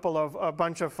example of a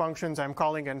bunch of functions I'm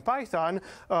calling in Python.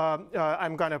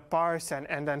 I'm going to parse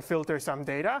and then filter some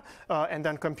data and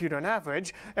then compute an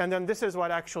average. And then this is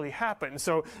what actually happens.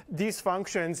 So these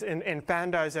functions in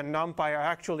pandas and NumPy are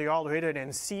actually all written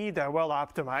in C. They're well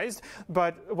optimized.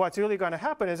 But what's really going to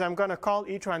happen is I'm going to call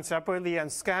each one separately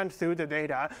and scan through the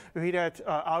data, read it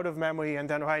out of memory, and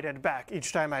then write it back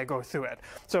each time I go through it.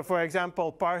 So for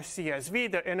example, parse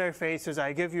CSV, the interface is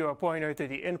I give you a pointer to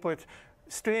the input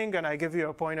string, and I give you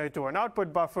a pointer to an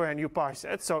output buffer, and you parse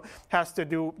it. So it has to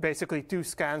do basically 2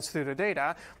 scans through the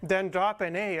data. Then drop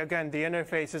an A. Again, the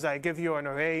interface is I give you an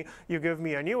array, you give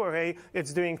me a new array.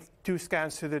 It's doing 2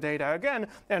 scans through the data again.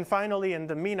 And finally, in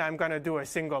the mean, I'm going to do a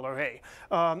single array.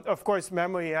 Of course,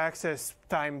 memory access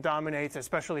time dominates,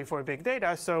 especially for big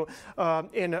data. So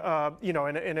in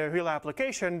a real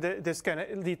application, this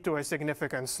can lead to a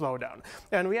significant slowdown.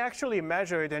 And we actually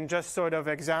measured in just sort of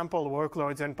example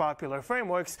workloads and popular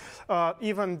frameworks,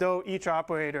 even though each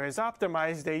operator is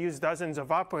optimized, they use dozens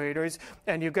of operators,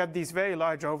 and you get these very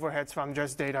large overheads from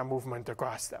just data movement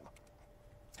across them.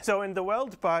 So in the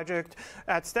Weld project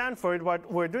at Stanford,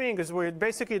 what we're doing is we're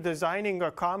basically designing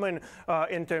a common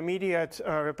intermediate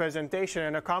representation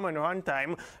and a common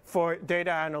runtime for data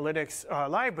analytics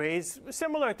libraries,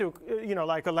 similar to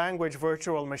like a language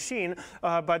virtual machine,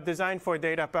 but designed for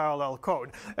data parallel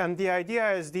code. And the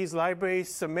idea is these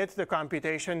libraries submit the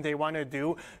computation they want to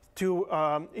do to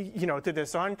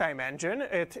this runtime engine.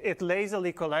 It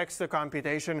lazily collects the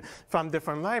computation from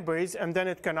different libraries, and then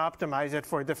it can optimize it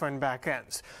for different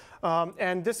backends.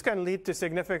 And this can lead to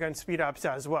significant speedups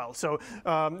as well. So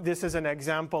this is an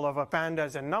example of a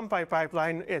pandas and NumPy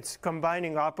pipeline. It's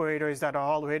combining operators that are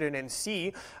all written in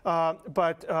C.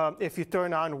 But if you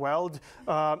turn on weld,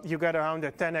 you get around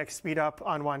a 10x speedup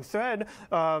on one thread.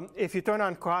 If you turn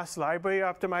on cross-library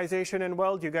optimization in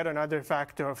weld, you get another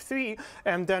factor of 3.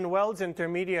 And then weld's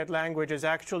intermediate language is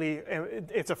actually,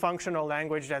 it's a functional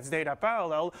language that's data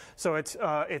parallel. So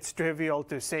it's trivial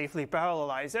to safely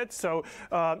parallelize it. So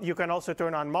you can also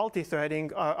turn on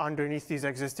multi-threading underneath these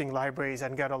existing libraries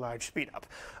and get a large speedup.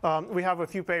 We have a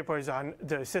few papers on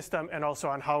the system and also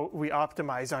on how we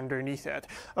optimize underneath it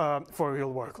for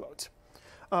real workloads.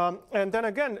 And then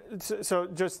again, so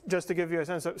just to give you a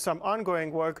sense of some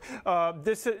ongoing work,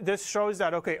 this shows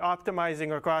that, okay,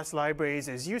 optimizing across libraries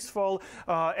is useful,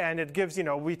 and it gives,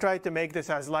 we try to make this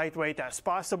as lightweight as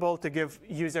possible to give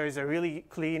users a really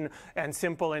clean and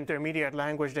simple intermediate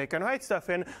language they can write stuff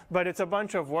in, but it's a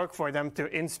bunch of work for them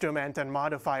to instrument and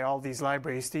modify all these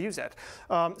libraries to use it.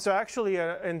 So actually,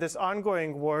 in this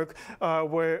ongoing work,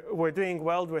 we're doing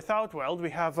weld without weld. We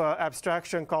have an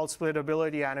abstraction called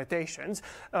splittability annotations.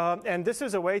 And this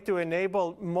is a way to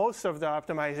enable most of the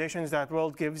optimizations that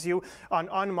weld gives you on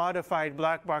unmodified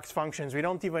black box functions. We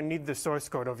don't even need the source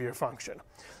code of your function.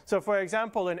 So for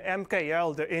example, in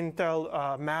MKL, the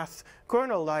Intel math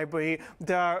kernel library,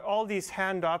 there are all these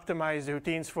hand-optimized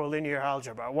routines for linear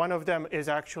algebra. One of them is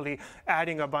actually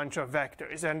adding a bunch of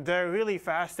vectors. And they're really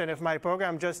fast, and if my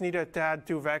program just needed to add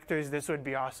 2 vectors, this would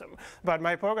be awesome. But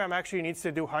my program actually needs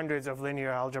to do hundreds of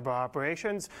linear algebra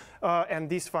operations, and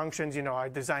these functions are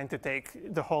designed to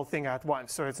take the whole thing at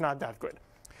once, so it's not that good.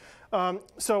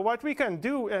 So what we can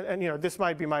do, and this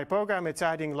might be my program, it's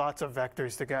adding lots of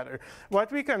vectors together.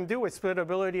 What we can do with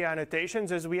splittability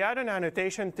annotations is we add an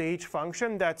annotation to each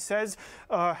function that says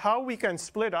how we can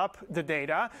split up the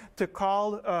data to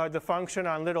call the function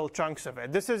on little chunks of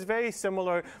it. This is very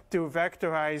similar to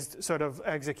vectorized sort of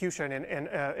execution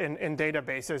in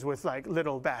databases with like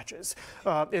little batches.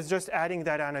 It's just adding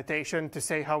that annotation to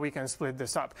say how we can split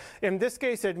this up. In this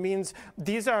case, it means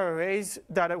these are arrays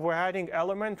that we're adding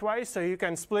element-wise, so you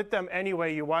can split them any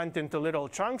way you want into little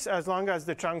chunks as long as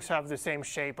the chunks have the same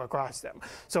shape across them.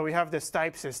 So we have this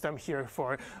type system here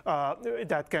for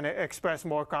that can express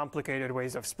more complicated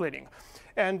ways of splitting.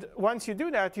 And once you do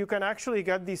that, you can actually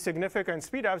get these significant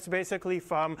speedups basically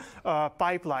from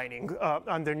pipelining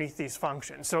underneath these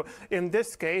functions. So in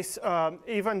this case,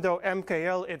 even though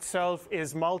MKL itself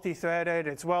is multi-threaded,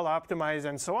 it's well optimized,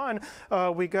 and so on,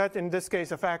 we got in this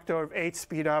case a factor of 8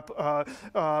 speedup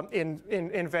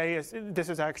in various. This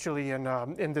is actually in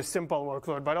the simple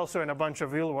workload, but also in a bunch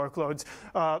of real workloads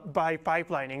by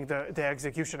pipelining the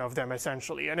execution of them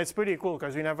essentially. And it's pretty cool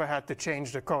because we never had to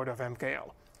change the code of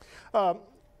MKL.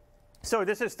 So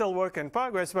this is still work in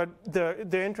progress, but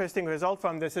the interesting result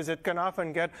from this is it can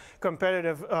often get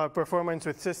competitive performance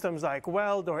with systems like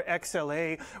Weld or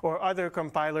XLA or other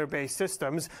compiler-based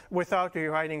systems without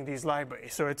rewriting these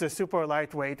libraries. So it's a super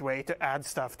lightweight way to add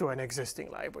stuff to an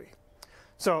existing library.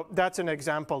 So that's an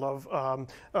example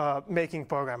of making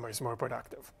programmers more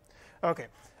productive. Okay.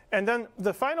 And then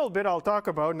the final bit I'll talk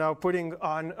about now, putting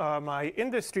on my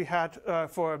industry hat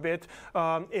for a bit,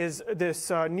 is this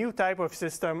new type of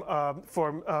system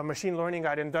for machine learning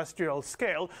at industrial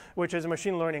scale, which is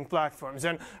machine learning platforms.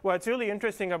 And what's really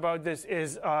interesting about this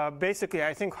is basically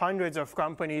I think hundreds of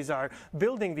companies are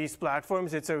building these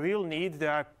platforms. It's a real need.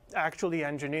 There are actually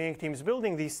engineering teams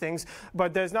building these things,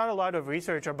 but there's not a lot of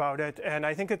research about it, and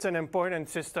I think it's an important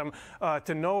system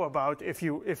to know about if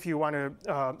you want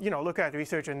to look at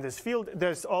research in this field.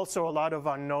 There's also a lot of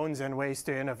unknowns and ways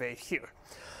to innovate here.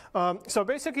 So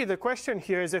basically the question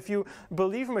here is if you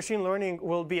believe machine learning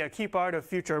will be a key part of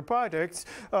future projects,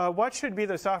 what should be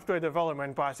the software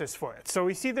development process for it? So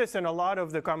we see this in a lot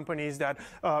of the companies that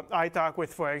I talk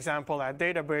with, for example, at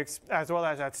Databricks as well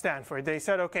as at Stanford. They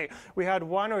said, okay, we had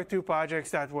 1 or 2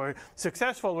 projects that were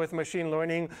successful with machine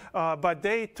learning, but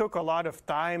they took a lot of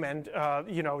time and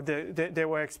they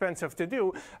were expensive to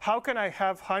do. How can I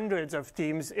have hundreds of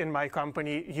teams in my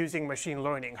company using machine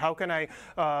learning? How can I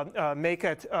make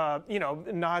it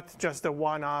not just a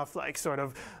one-off like sort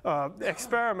of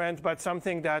experiment, but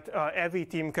something that every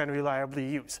team can reliably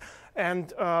use?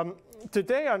 And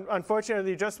today,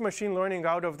 unfortunately, just machine learning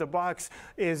out of the box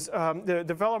is the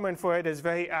development for it is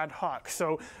very ad hoc.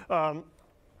 So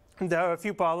there are a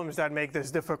few problems that make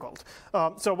this difficult.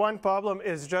 So one problem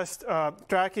is just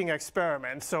tracking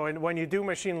experiments. So when you do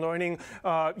machine learning,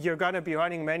 you're going to be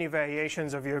running many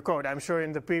variations of your code. I'm sure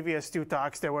in the previous 2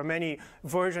 talks, there were many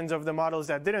versions of the models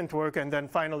that didn't work, and then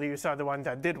finally you saw the one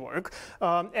that did work.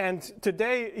 And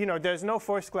today, there's no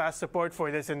first-class support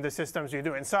for this in the systems you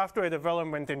do. In software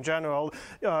development in general,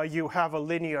 you have a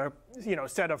linear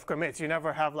set of commits. You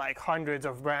never have like hundreds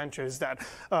of branches that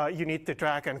you need to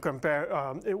track and compare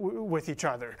with each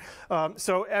other.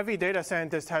 So every data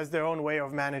scientist has their own way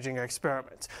of managing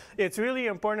experiments. It's really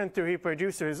important to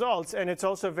reproduce results, and it's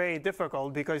also very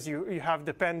difficult because you have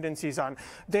dependencies on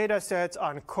data sets,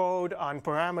 on code, on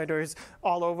parameters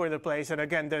all over the place. And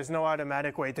again, there's no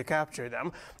automatic way to capture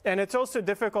them. And it's also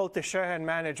difficult to share and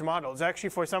manage models. Actually,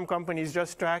 for some companies,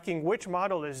 just tracking which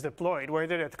model is deployed, where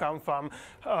did it come from,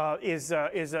 is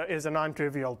a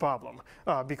non-trivial problem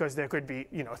because there could be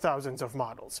thousands of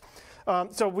models.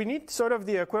 So we need sort of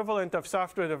the equivalent of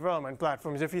software development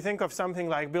platforms. If you think of something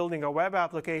like building a web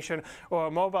application or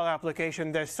a mobile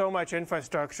application, there's so much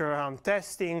infrastructure around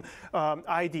testing,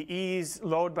 IDEs,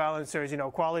 load balancers,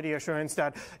 quality assurance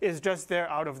that is just there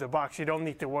out of the box. You don't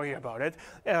need to worry about it.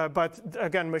 But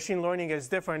again, machine learning is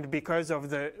different because of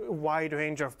the wide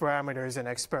range of parameters and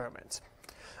experiments.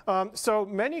 So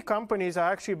many companies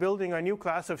are actually building a new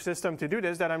class of system to do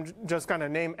this that I'm just going to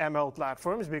name ML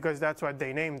platforms because that's what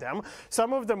they named them.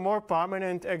 Some of the more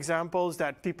prominent examples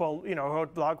that people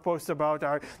wrote blog posts about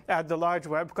are at the large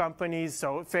web companies,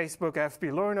 so Facebook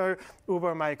FP Learner,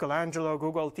 Uber Michelangelo,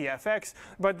 Google TFX.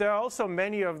 But there are also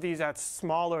many of these at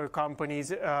smaller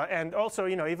companies. And also,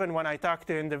 even when I talk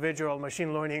to individual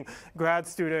machine learning grad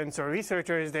students or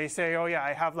researchers, they say, oh, yeah,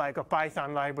 I have like a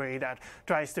Python library that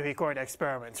tries to record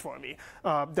experiments for me.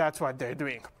 That's what they're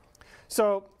doing.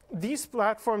 So these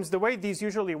platforms, the way these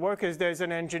usually work is there's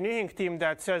an engineering team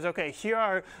that says, okay, here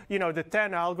are the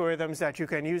 10 algorithms that you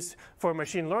can use for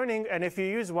machine learning, and if you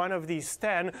use one of these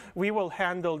 10, we will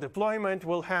handle deployment,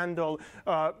 we'll handle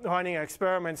running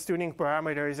experiments, tuning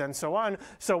parameters, and so on.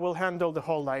 So we'll handle the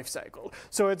whole life cycle.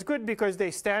 So it's good because they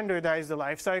standardize the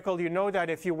life cycle. You know that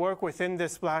if you work within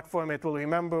this platform, it will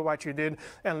remember what you did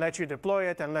and let you deploy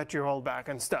it and let you roll back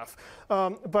and stuff.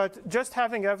 But just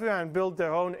having everyone build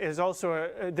their own is also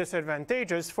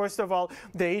disadvantageous. First of all,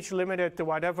 they each limited to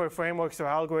whatever frameworks or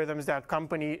algorithms that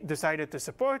company decided to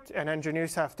support, and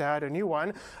engineers have to add a new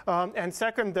one. And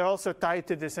second, they're also tied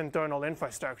to this internal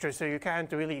infrastructure, so you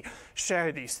can't really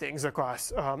share these things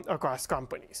across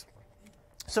companies.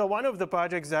 So one of the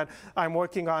projects that I'm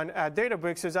working on at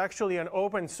Databricks is actually an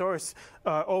open source,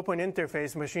 open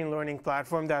interface machine learning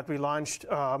platform that we launched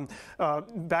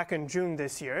back in June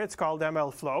this year. It's called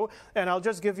MLflow. And I'll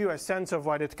just give you a sense of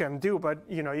what it can do. But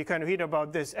you can read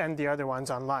about this and the other ones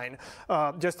online,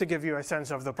 just to give you a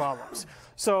sense of the problems.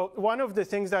 So one of the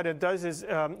things that it does is,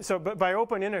 so by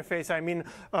open interface, I mean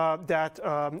that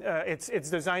it's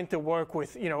designed to work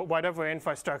with whatever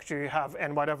infrastructure you have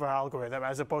and whatever algorithm,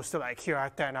 as opposed to like here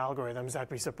are 10 algorithms that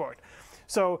we support.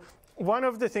 So one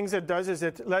of the things it does is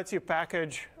it lets you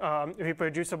package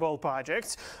reproducible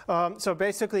projects. So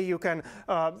basically, you can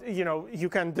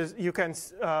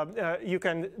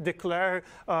declare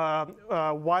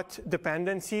what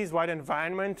dependencies, what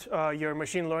environment your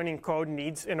machine learning code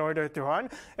needs in order to run,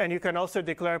 and you can also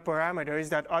declare parameters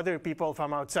that other people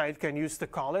from outside can use to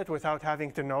call it without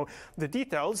having to know the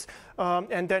details.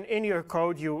 And then in your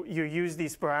code, you use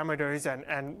these parameters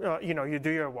and you do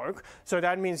your work. So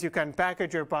that means you can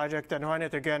package your project and run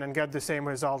it again and get the same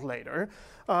result later.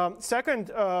 Second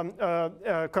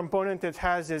component it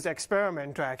has is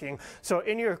experiment tracking. So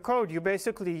in your code, you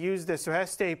basically use this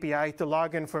REST API to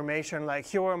log information like,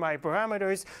 here are my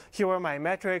parameters, here are my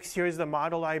metrics, here's the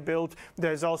model I built.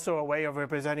 There's also a way of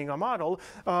representing a model.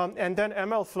 And then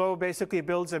MLflow basically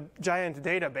builds a giant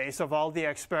database of all the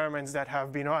experiments that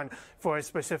have been run for a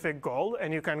specific goal.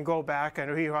 And you can go back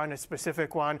and rerun a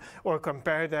specific one or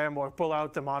compare them or pull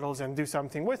out the models and do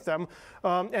something with them.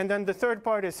 And then the third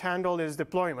part is handled is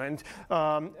deployment,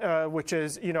 which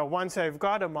is, once I've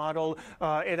got a model,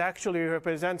 it actually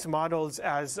represents models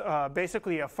as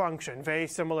basically a function, very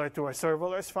similar to a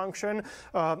serverless function.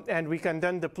 And we can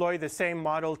then deploy the same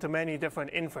model to many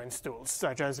different inference tools,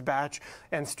 such as batch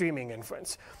and streaming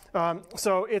inference.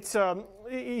 So it's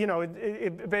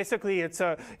basically it's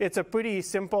a pretty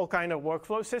simple kind of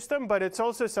workflow system, but it's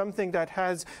also something that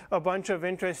has a bunch of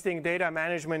interesting data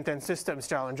management and systems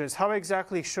challenges. How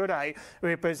exactly should I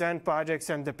represent projects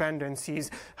and dependencies?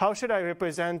 How should I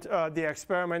represent the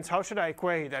experiments? How should I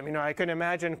query them? I can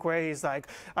imagine queries like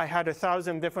I had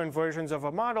 1,000 different versions of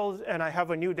a model, and I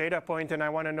have a new data point, and I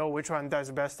want to know which one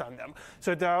does best on them.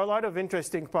 So there are a lot of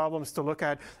interesting problems to look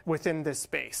at within this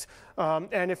space.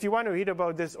 And if you want to read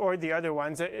about this or the other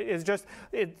ones,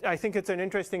 I think it's an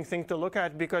interesting thing to look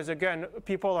at because, again,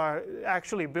 people are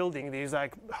actually building these.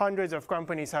 Like hundreds of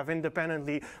companies have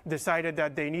independently decided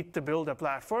that they need to build a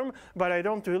platform, but I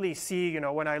don't really see,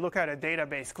 when I look at a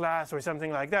database class or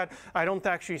something like that, I don't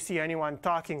actually see anyone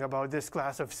talking about this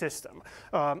class of system.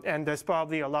 And there's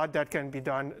probably a lot that can be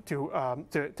done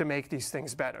to make these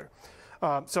things better.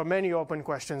 So many open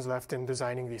questions left in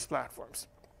designing these platforms.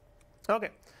 Okay.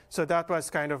 So that was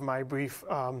kind of my brief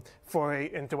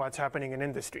foray into what's happening in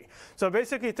industry. So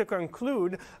basically, to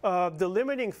conclude, the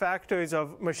limiting factors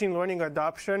of machine learning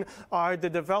adoption are the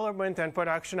development and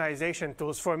productionization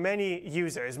tools for many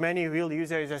users, many real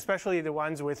users, especially the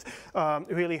ones with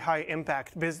really high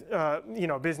impact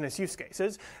business use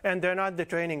cases. And they're not the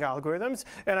training algorithms.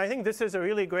 And I think this is a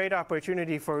really great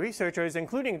opportunity for researchers,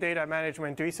 including data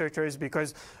management researchers,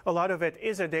 because a lot of it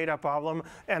is a data problem,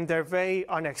 and they're very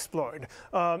unexplored.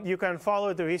 You can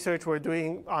follow the research we're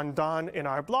doing on Dawn in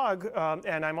our blog,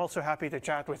 and I'm also happy to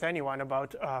chat with anyone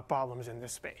about problems in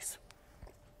this space.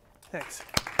 Thanks.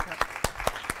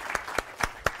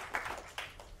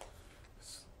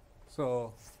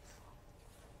 So,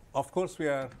 of course, we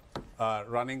are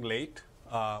running late,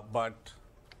 but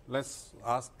let's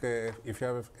ask if you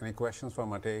have any questions for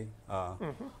Matej.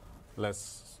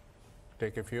 Let's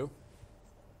take a few.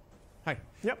 Hi.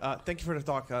 Yep. Thank you for the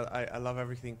talk. I love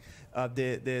everything.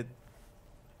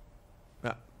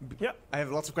 Yeah. I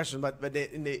have lots of questions, but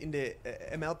in the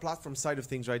ML platform side of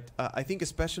things, right? I think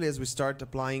especially as we start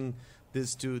applying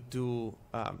this to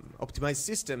optimize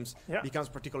systems, becomes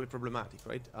particularly problematic,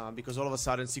 right? Because all of a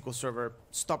sudden SQL Server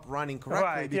stopped running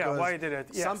correctly because why did it?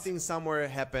 Yes. Something somewhere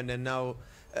happened, and now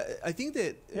I think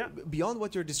that beyond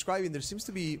what you're describing, there seems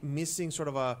to be missing sort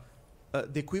of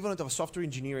the equivalent of a software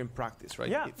engineering practice,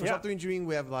 right? For software engineering,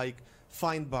 we have like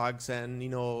find bugs and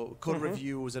code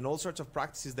reviews and all sorts of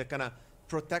practices that kind of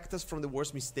protect us from the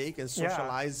worst mistake and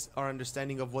socialize our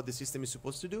understanding of what the system is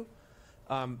supposed to do.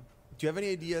 Do you have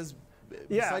any ideas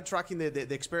besides tracking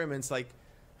the experiments, like?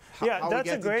 Yeah, that's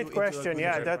a great question.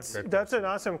 Yeah, that's an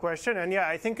awesome question, and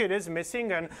I think it is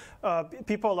missing, and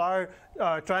people are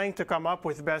trying to come up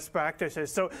with best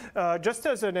practices. So just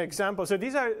as an example, so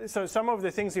some of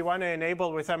the things you want to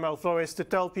enable with MLflow is to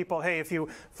tell people, hey, if you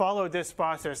follow this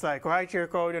process, like write your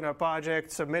code in a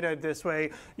project, submit it this way,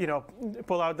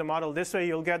 pull out the model this way,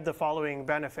 you'll get the following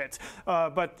benefits.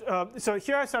 So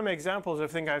here are some examples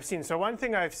of things I've seen. So one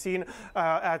thing I've seen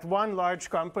at one large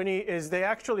company is they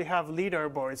actually have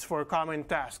leaderboards for common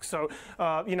tasks. So,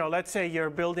 let's say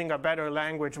you're building a better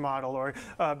language model or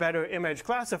a better image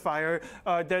classifier.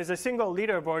 There's a single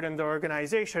leaderboard in the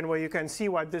organization where you can see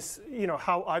what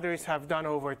how others have done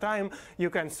over time.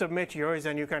 You can submit yours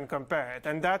and you can compare it.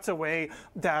 And that's a way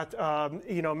that,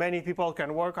 many people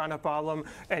can work on a problem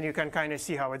and you can kind of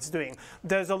see how it's doing.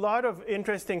 There's a lot of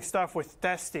interesting stuff with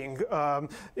testing.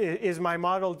 Is my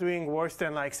model doing worse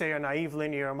than, like, say, a naive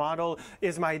linear model?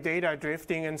 Is my data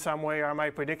drifting in some way? Are my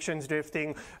predictions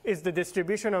drifting? Is the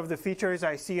distribution of the features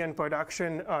I see in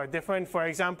production different? For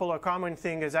example, a common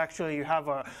thing is actually you have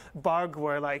a bug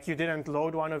where, like, you didn't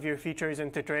load one of your features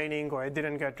into training, or it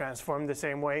didn't get transformed the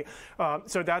same way.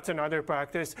 So that's another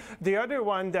practice. The other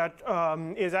one that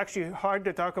is actually hard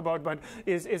to talk about, but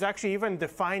is actually even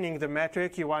defining the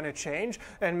metric you want to change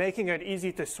and making it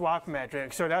easy to swap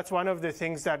metrics. So that's one of the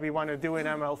things that we want to do in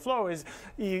MLflow is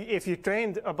if you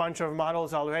trained a bunch of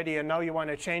models already and now you want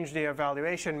to change the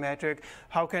evaluation metric,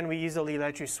 how can we easily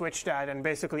let you switch that and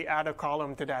basically add a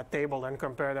column to that table and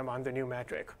compare them on the new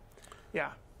metric?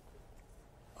 Yeah.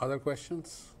 Other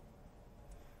questions?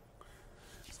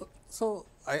 So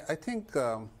I think,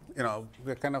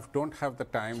 we kind of don't have the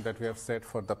time that we have set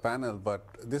for the panel, but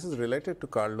this is related to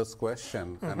Carlos'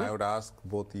 question, and I would ask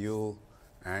both you,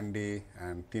 Andy,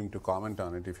 and team to comment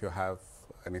on it if you have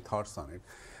any thoughts on it.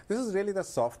 This is really the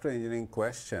software engineering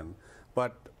question,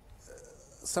 but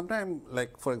sometimes,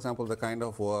 like, for example, the kind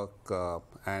of work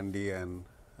Andy and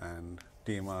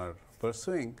team are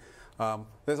pursuing,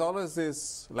 there's always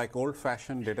this, like,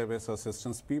 old-fashioned database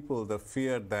assistance people, the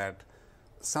fear that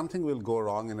something will go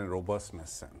wrong in a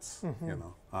robustness sense,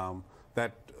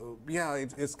 that,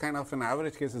 it's kind of an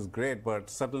average case is great, but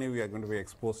suddenly we are going to be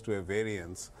exposed to a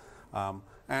variance.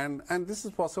 And this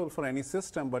is possible for any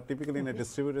system, but typically in a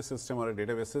distributed system or a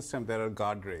database system, there are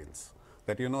guardrails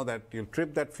that you know that you'll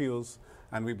trip that fuse,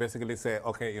 and we basically say,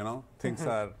 okay, you know, things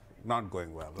are not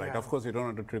going well, right? Yeah. Of course, you don't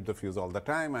want to trip the fuse all the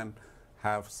time and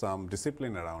have some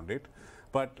discipline around it,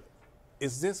 but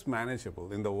is this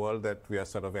manageable in the world that we are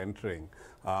sort of entering?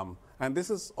 And this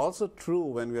is also true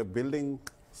when we are building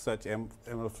such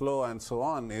ML flow and so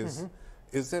on, is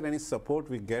there any support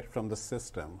we get from the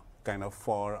system kind of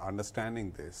for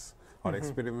understanding this or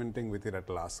experimenting with it at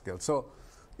large scale? So,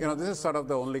 you know, this is sort of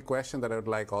the only question that I would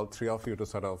like all three of you to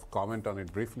sort of comment on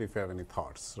it briefly if you have any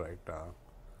thoughts, right?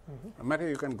 Matthew,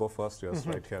 you can go first, just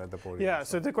right here at the podium. Yeah,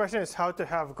 so the question is how to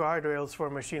have guardrails for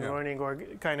machine learning or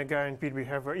kind of guaranteed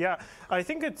behavior. Yeah, I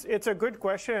think it's a good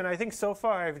question, and I think so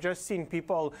far I've just seen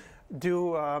people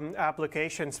do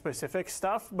application-specific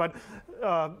stuff, but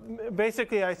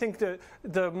basically I think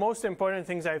the most important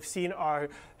things I've seen are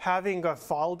having a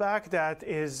fallback that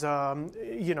is,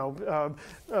 you know,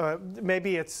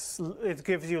 maybe it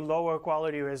gives you lower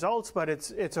quality results, but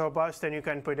it's robust and you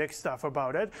can predict stuff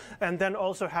about it, and then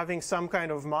also having some kind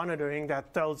of monitoring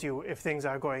that tells you if things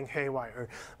are going haywire.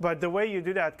 But the way you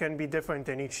do that can be different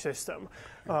in each system.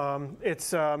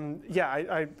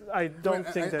 Yeah, I don't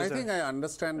think there's I think I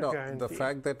understand the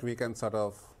fact that we can sort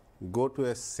of go to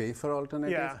a safer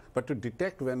alternative, but to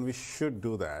detect when we should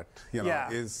do that, you know,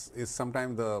 is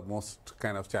sometimes the most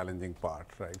kind of challenging part,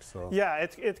 right? So yeah,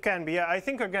 it can be. Yeah, I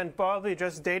think again probably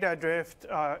just data drift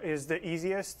is the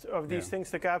easiest of these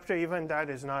things to capture. Even that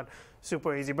is not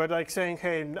super easy. But like saying,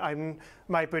 hey,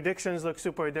 my predictions look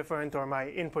super different, or my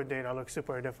input data looks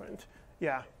super different.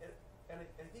 Yeah. And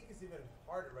I think it's even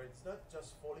harder, right? It's not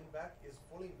just falling back; it's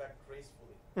falling back gracefully.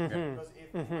 Because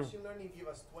if machine learning gives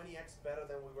us 20x better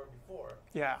than we were before,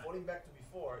 falling back to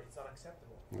before, it's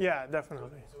unacceptable. Yeah,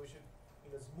 definitely. So we should,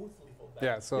 you know, smoothly fall back.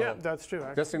 yeah, so that's true.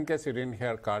 Actually. just in case you didn't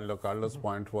hear Carlo's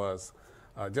point was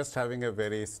just having a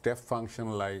very step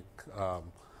function-like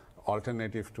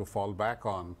alternative to fall back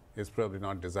on is probably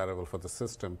not desirable for the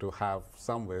system, to have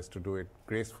some ways to do it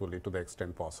gracefully to the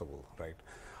extent possible, right?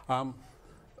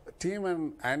 Team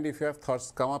and Andy, if you have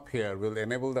thoughts, come up here. We'll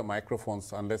enable the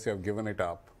microphones unless you have given it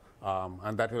up,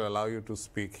 and that will allow you to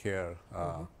speak here.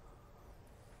 Are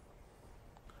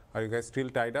you guys still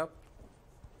tied up?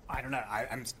 I don't know.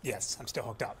 Yes, I'm still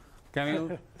hooked up.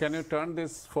 Can you turn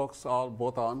these folks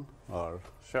both on, or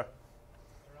Sure.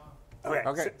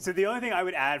 Okay. So the only thing I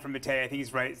would add from Matej, I think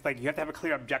he's right. It's like you have to have a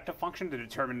clear objective function to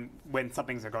determine when some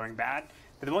things are going bad.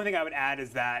 But the only thing I would add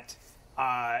is that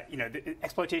you know, the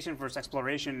exploitation versus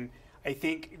exploration. I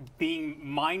think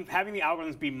having the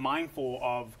algorithms be mindful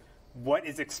of what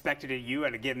is expected of you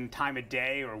at a given time of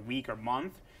day or week or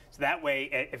month. So that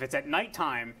way, if it's at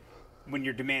nighttime, when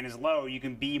your demand is low, you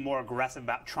can be more aggressive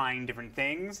about trying different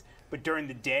things. But during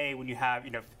the day, when you have,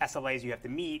 you know, SLAs you have to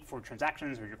meet for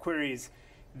transactions or your queries,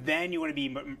 then you want to be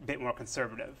a bit more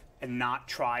conservative and not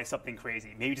try something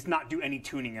crazy. Maybe just not do any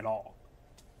tuning at all,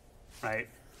 right?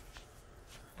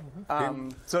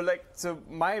 So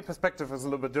my perspective is a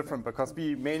little bit different, because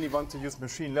we mainly want to use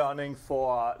machine learning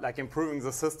for like improving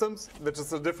the systems, which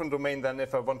is a different domain than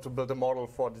if I want to build a model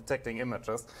for detecting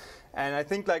images. And I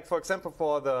think, like, for example,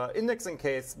 for the indexing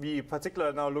case, we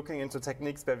particularly now looking into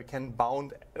techniques where we can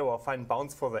bound or find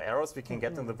bounds for the errors we can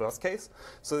get in the worst case.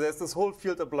 So there's this whole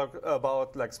field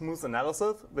about like smooth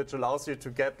analysis, which allows you to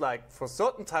get, like, for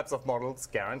certain types of models,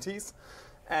 guarantees.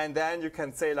 And then you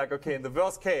can say, like, okay, in the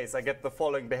worst case, I get the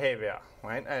following behavior,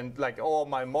 right? And like, oh,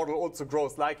 my model also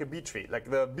grows like a B tree. Like,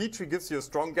 the B tree gives you a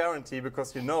strong guarantee,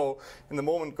 because you know, in the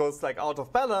moment it goes like out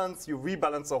of balance, you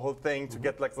rebalance the whole thing to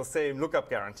get like the same lookup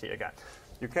guarantee again.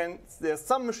 There's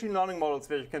some machine learning models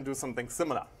where you can do something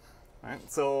similar,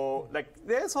 right? So like,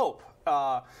 there's hope.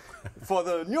 For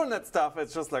the neural net stuff,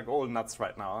 it's just like all nuts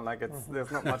right now. Like,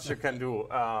 there's not much you can do.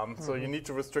 So you need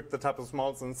to restrict the type of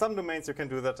models. In some domains you can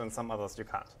do that, in some others you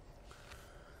can't.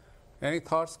 any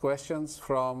thoughts, questions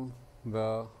from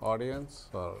the audience?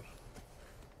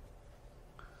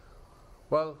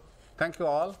 Well, thank you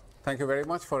all. Thank you very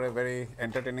much for a very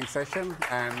entertaining session.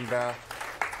 And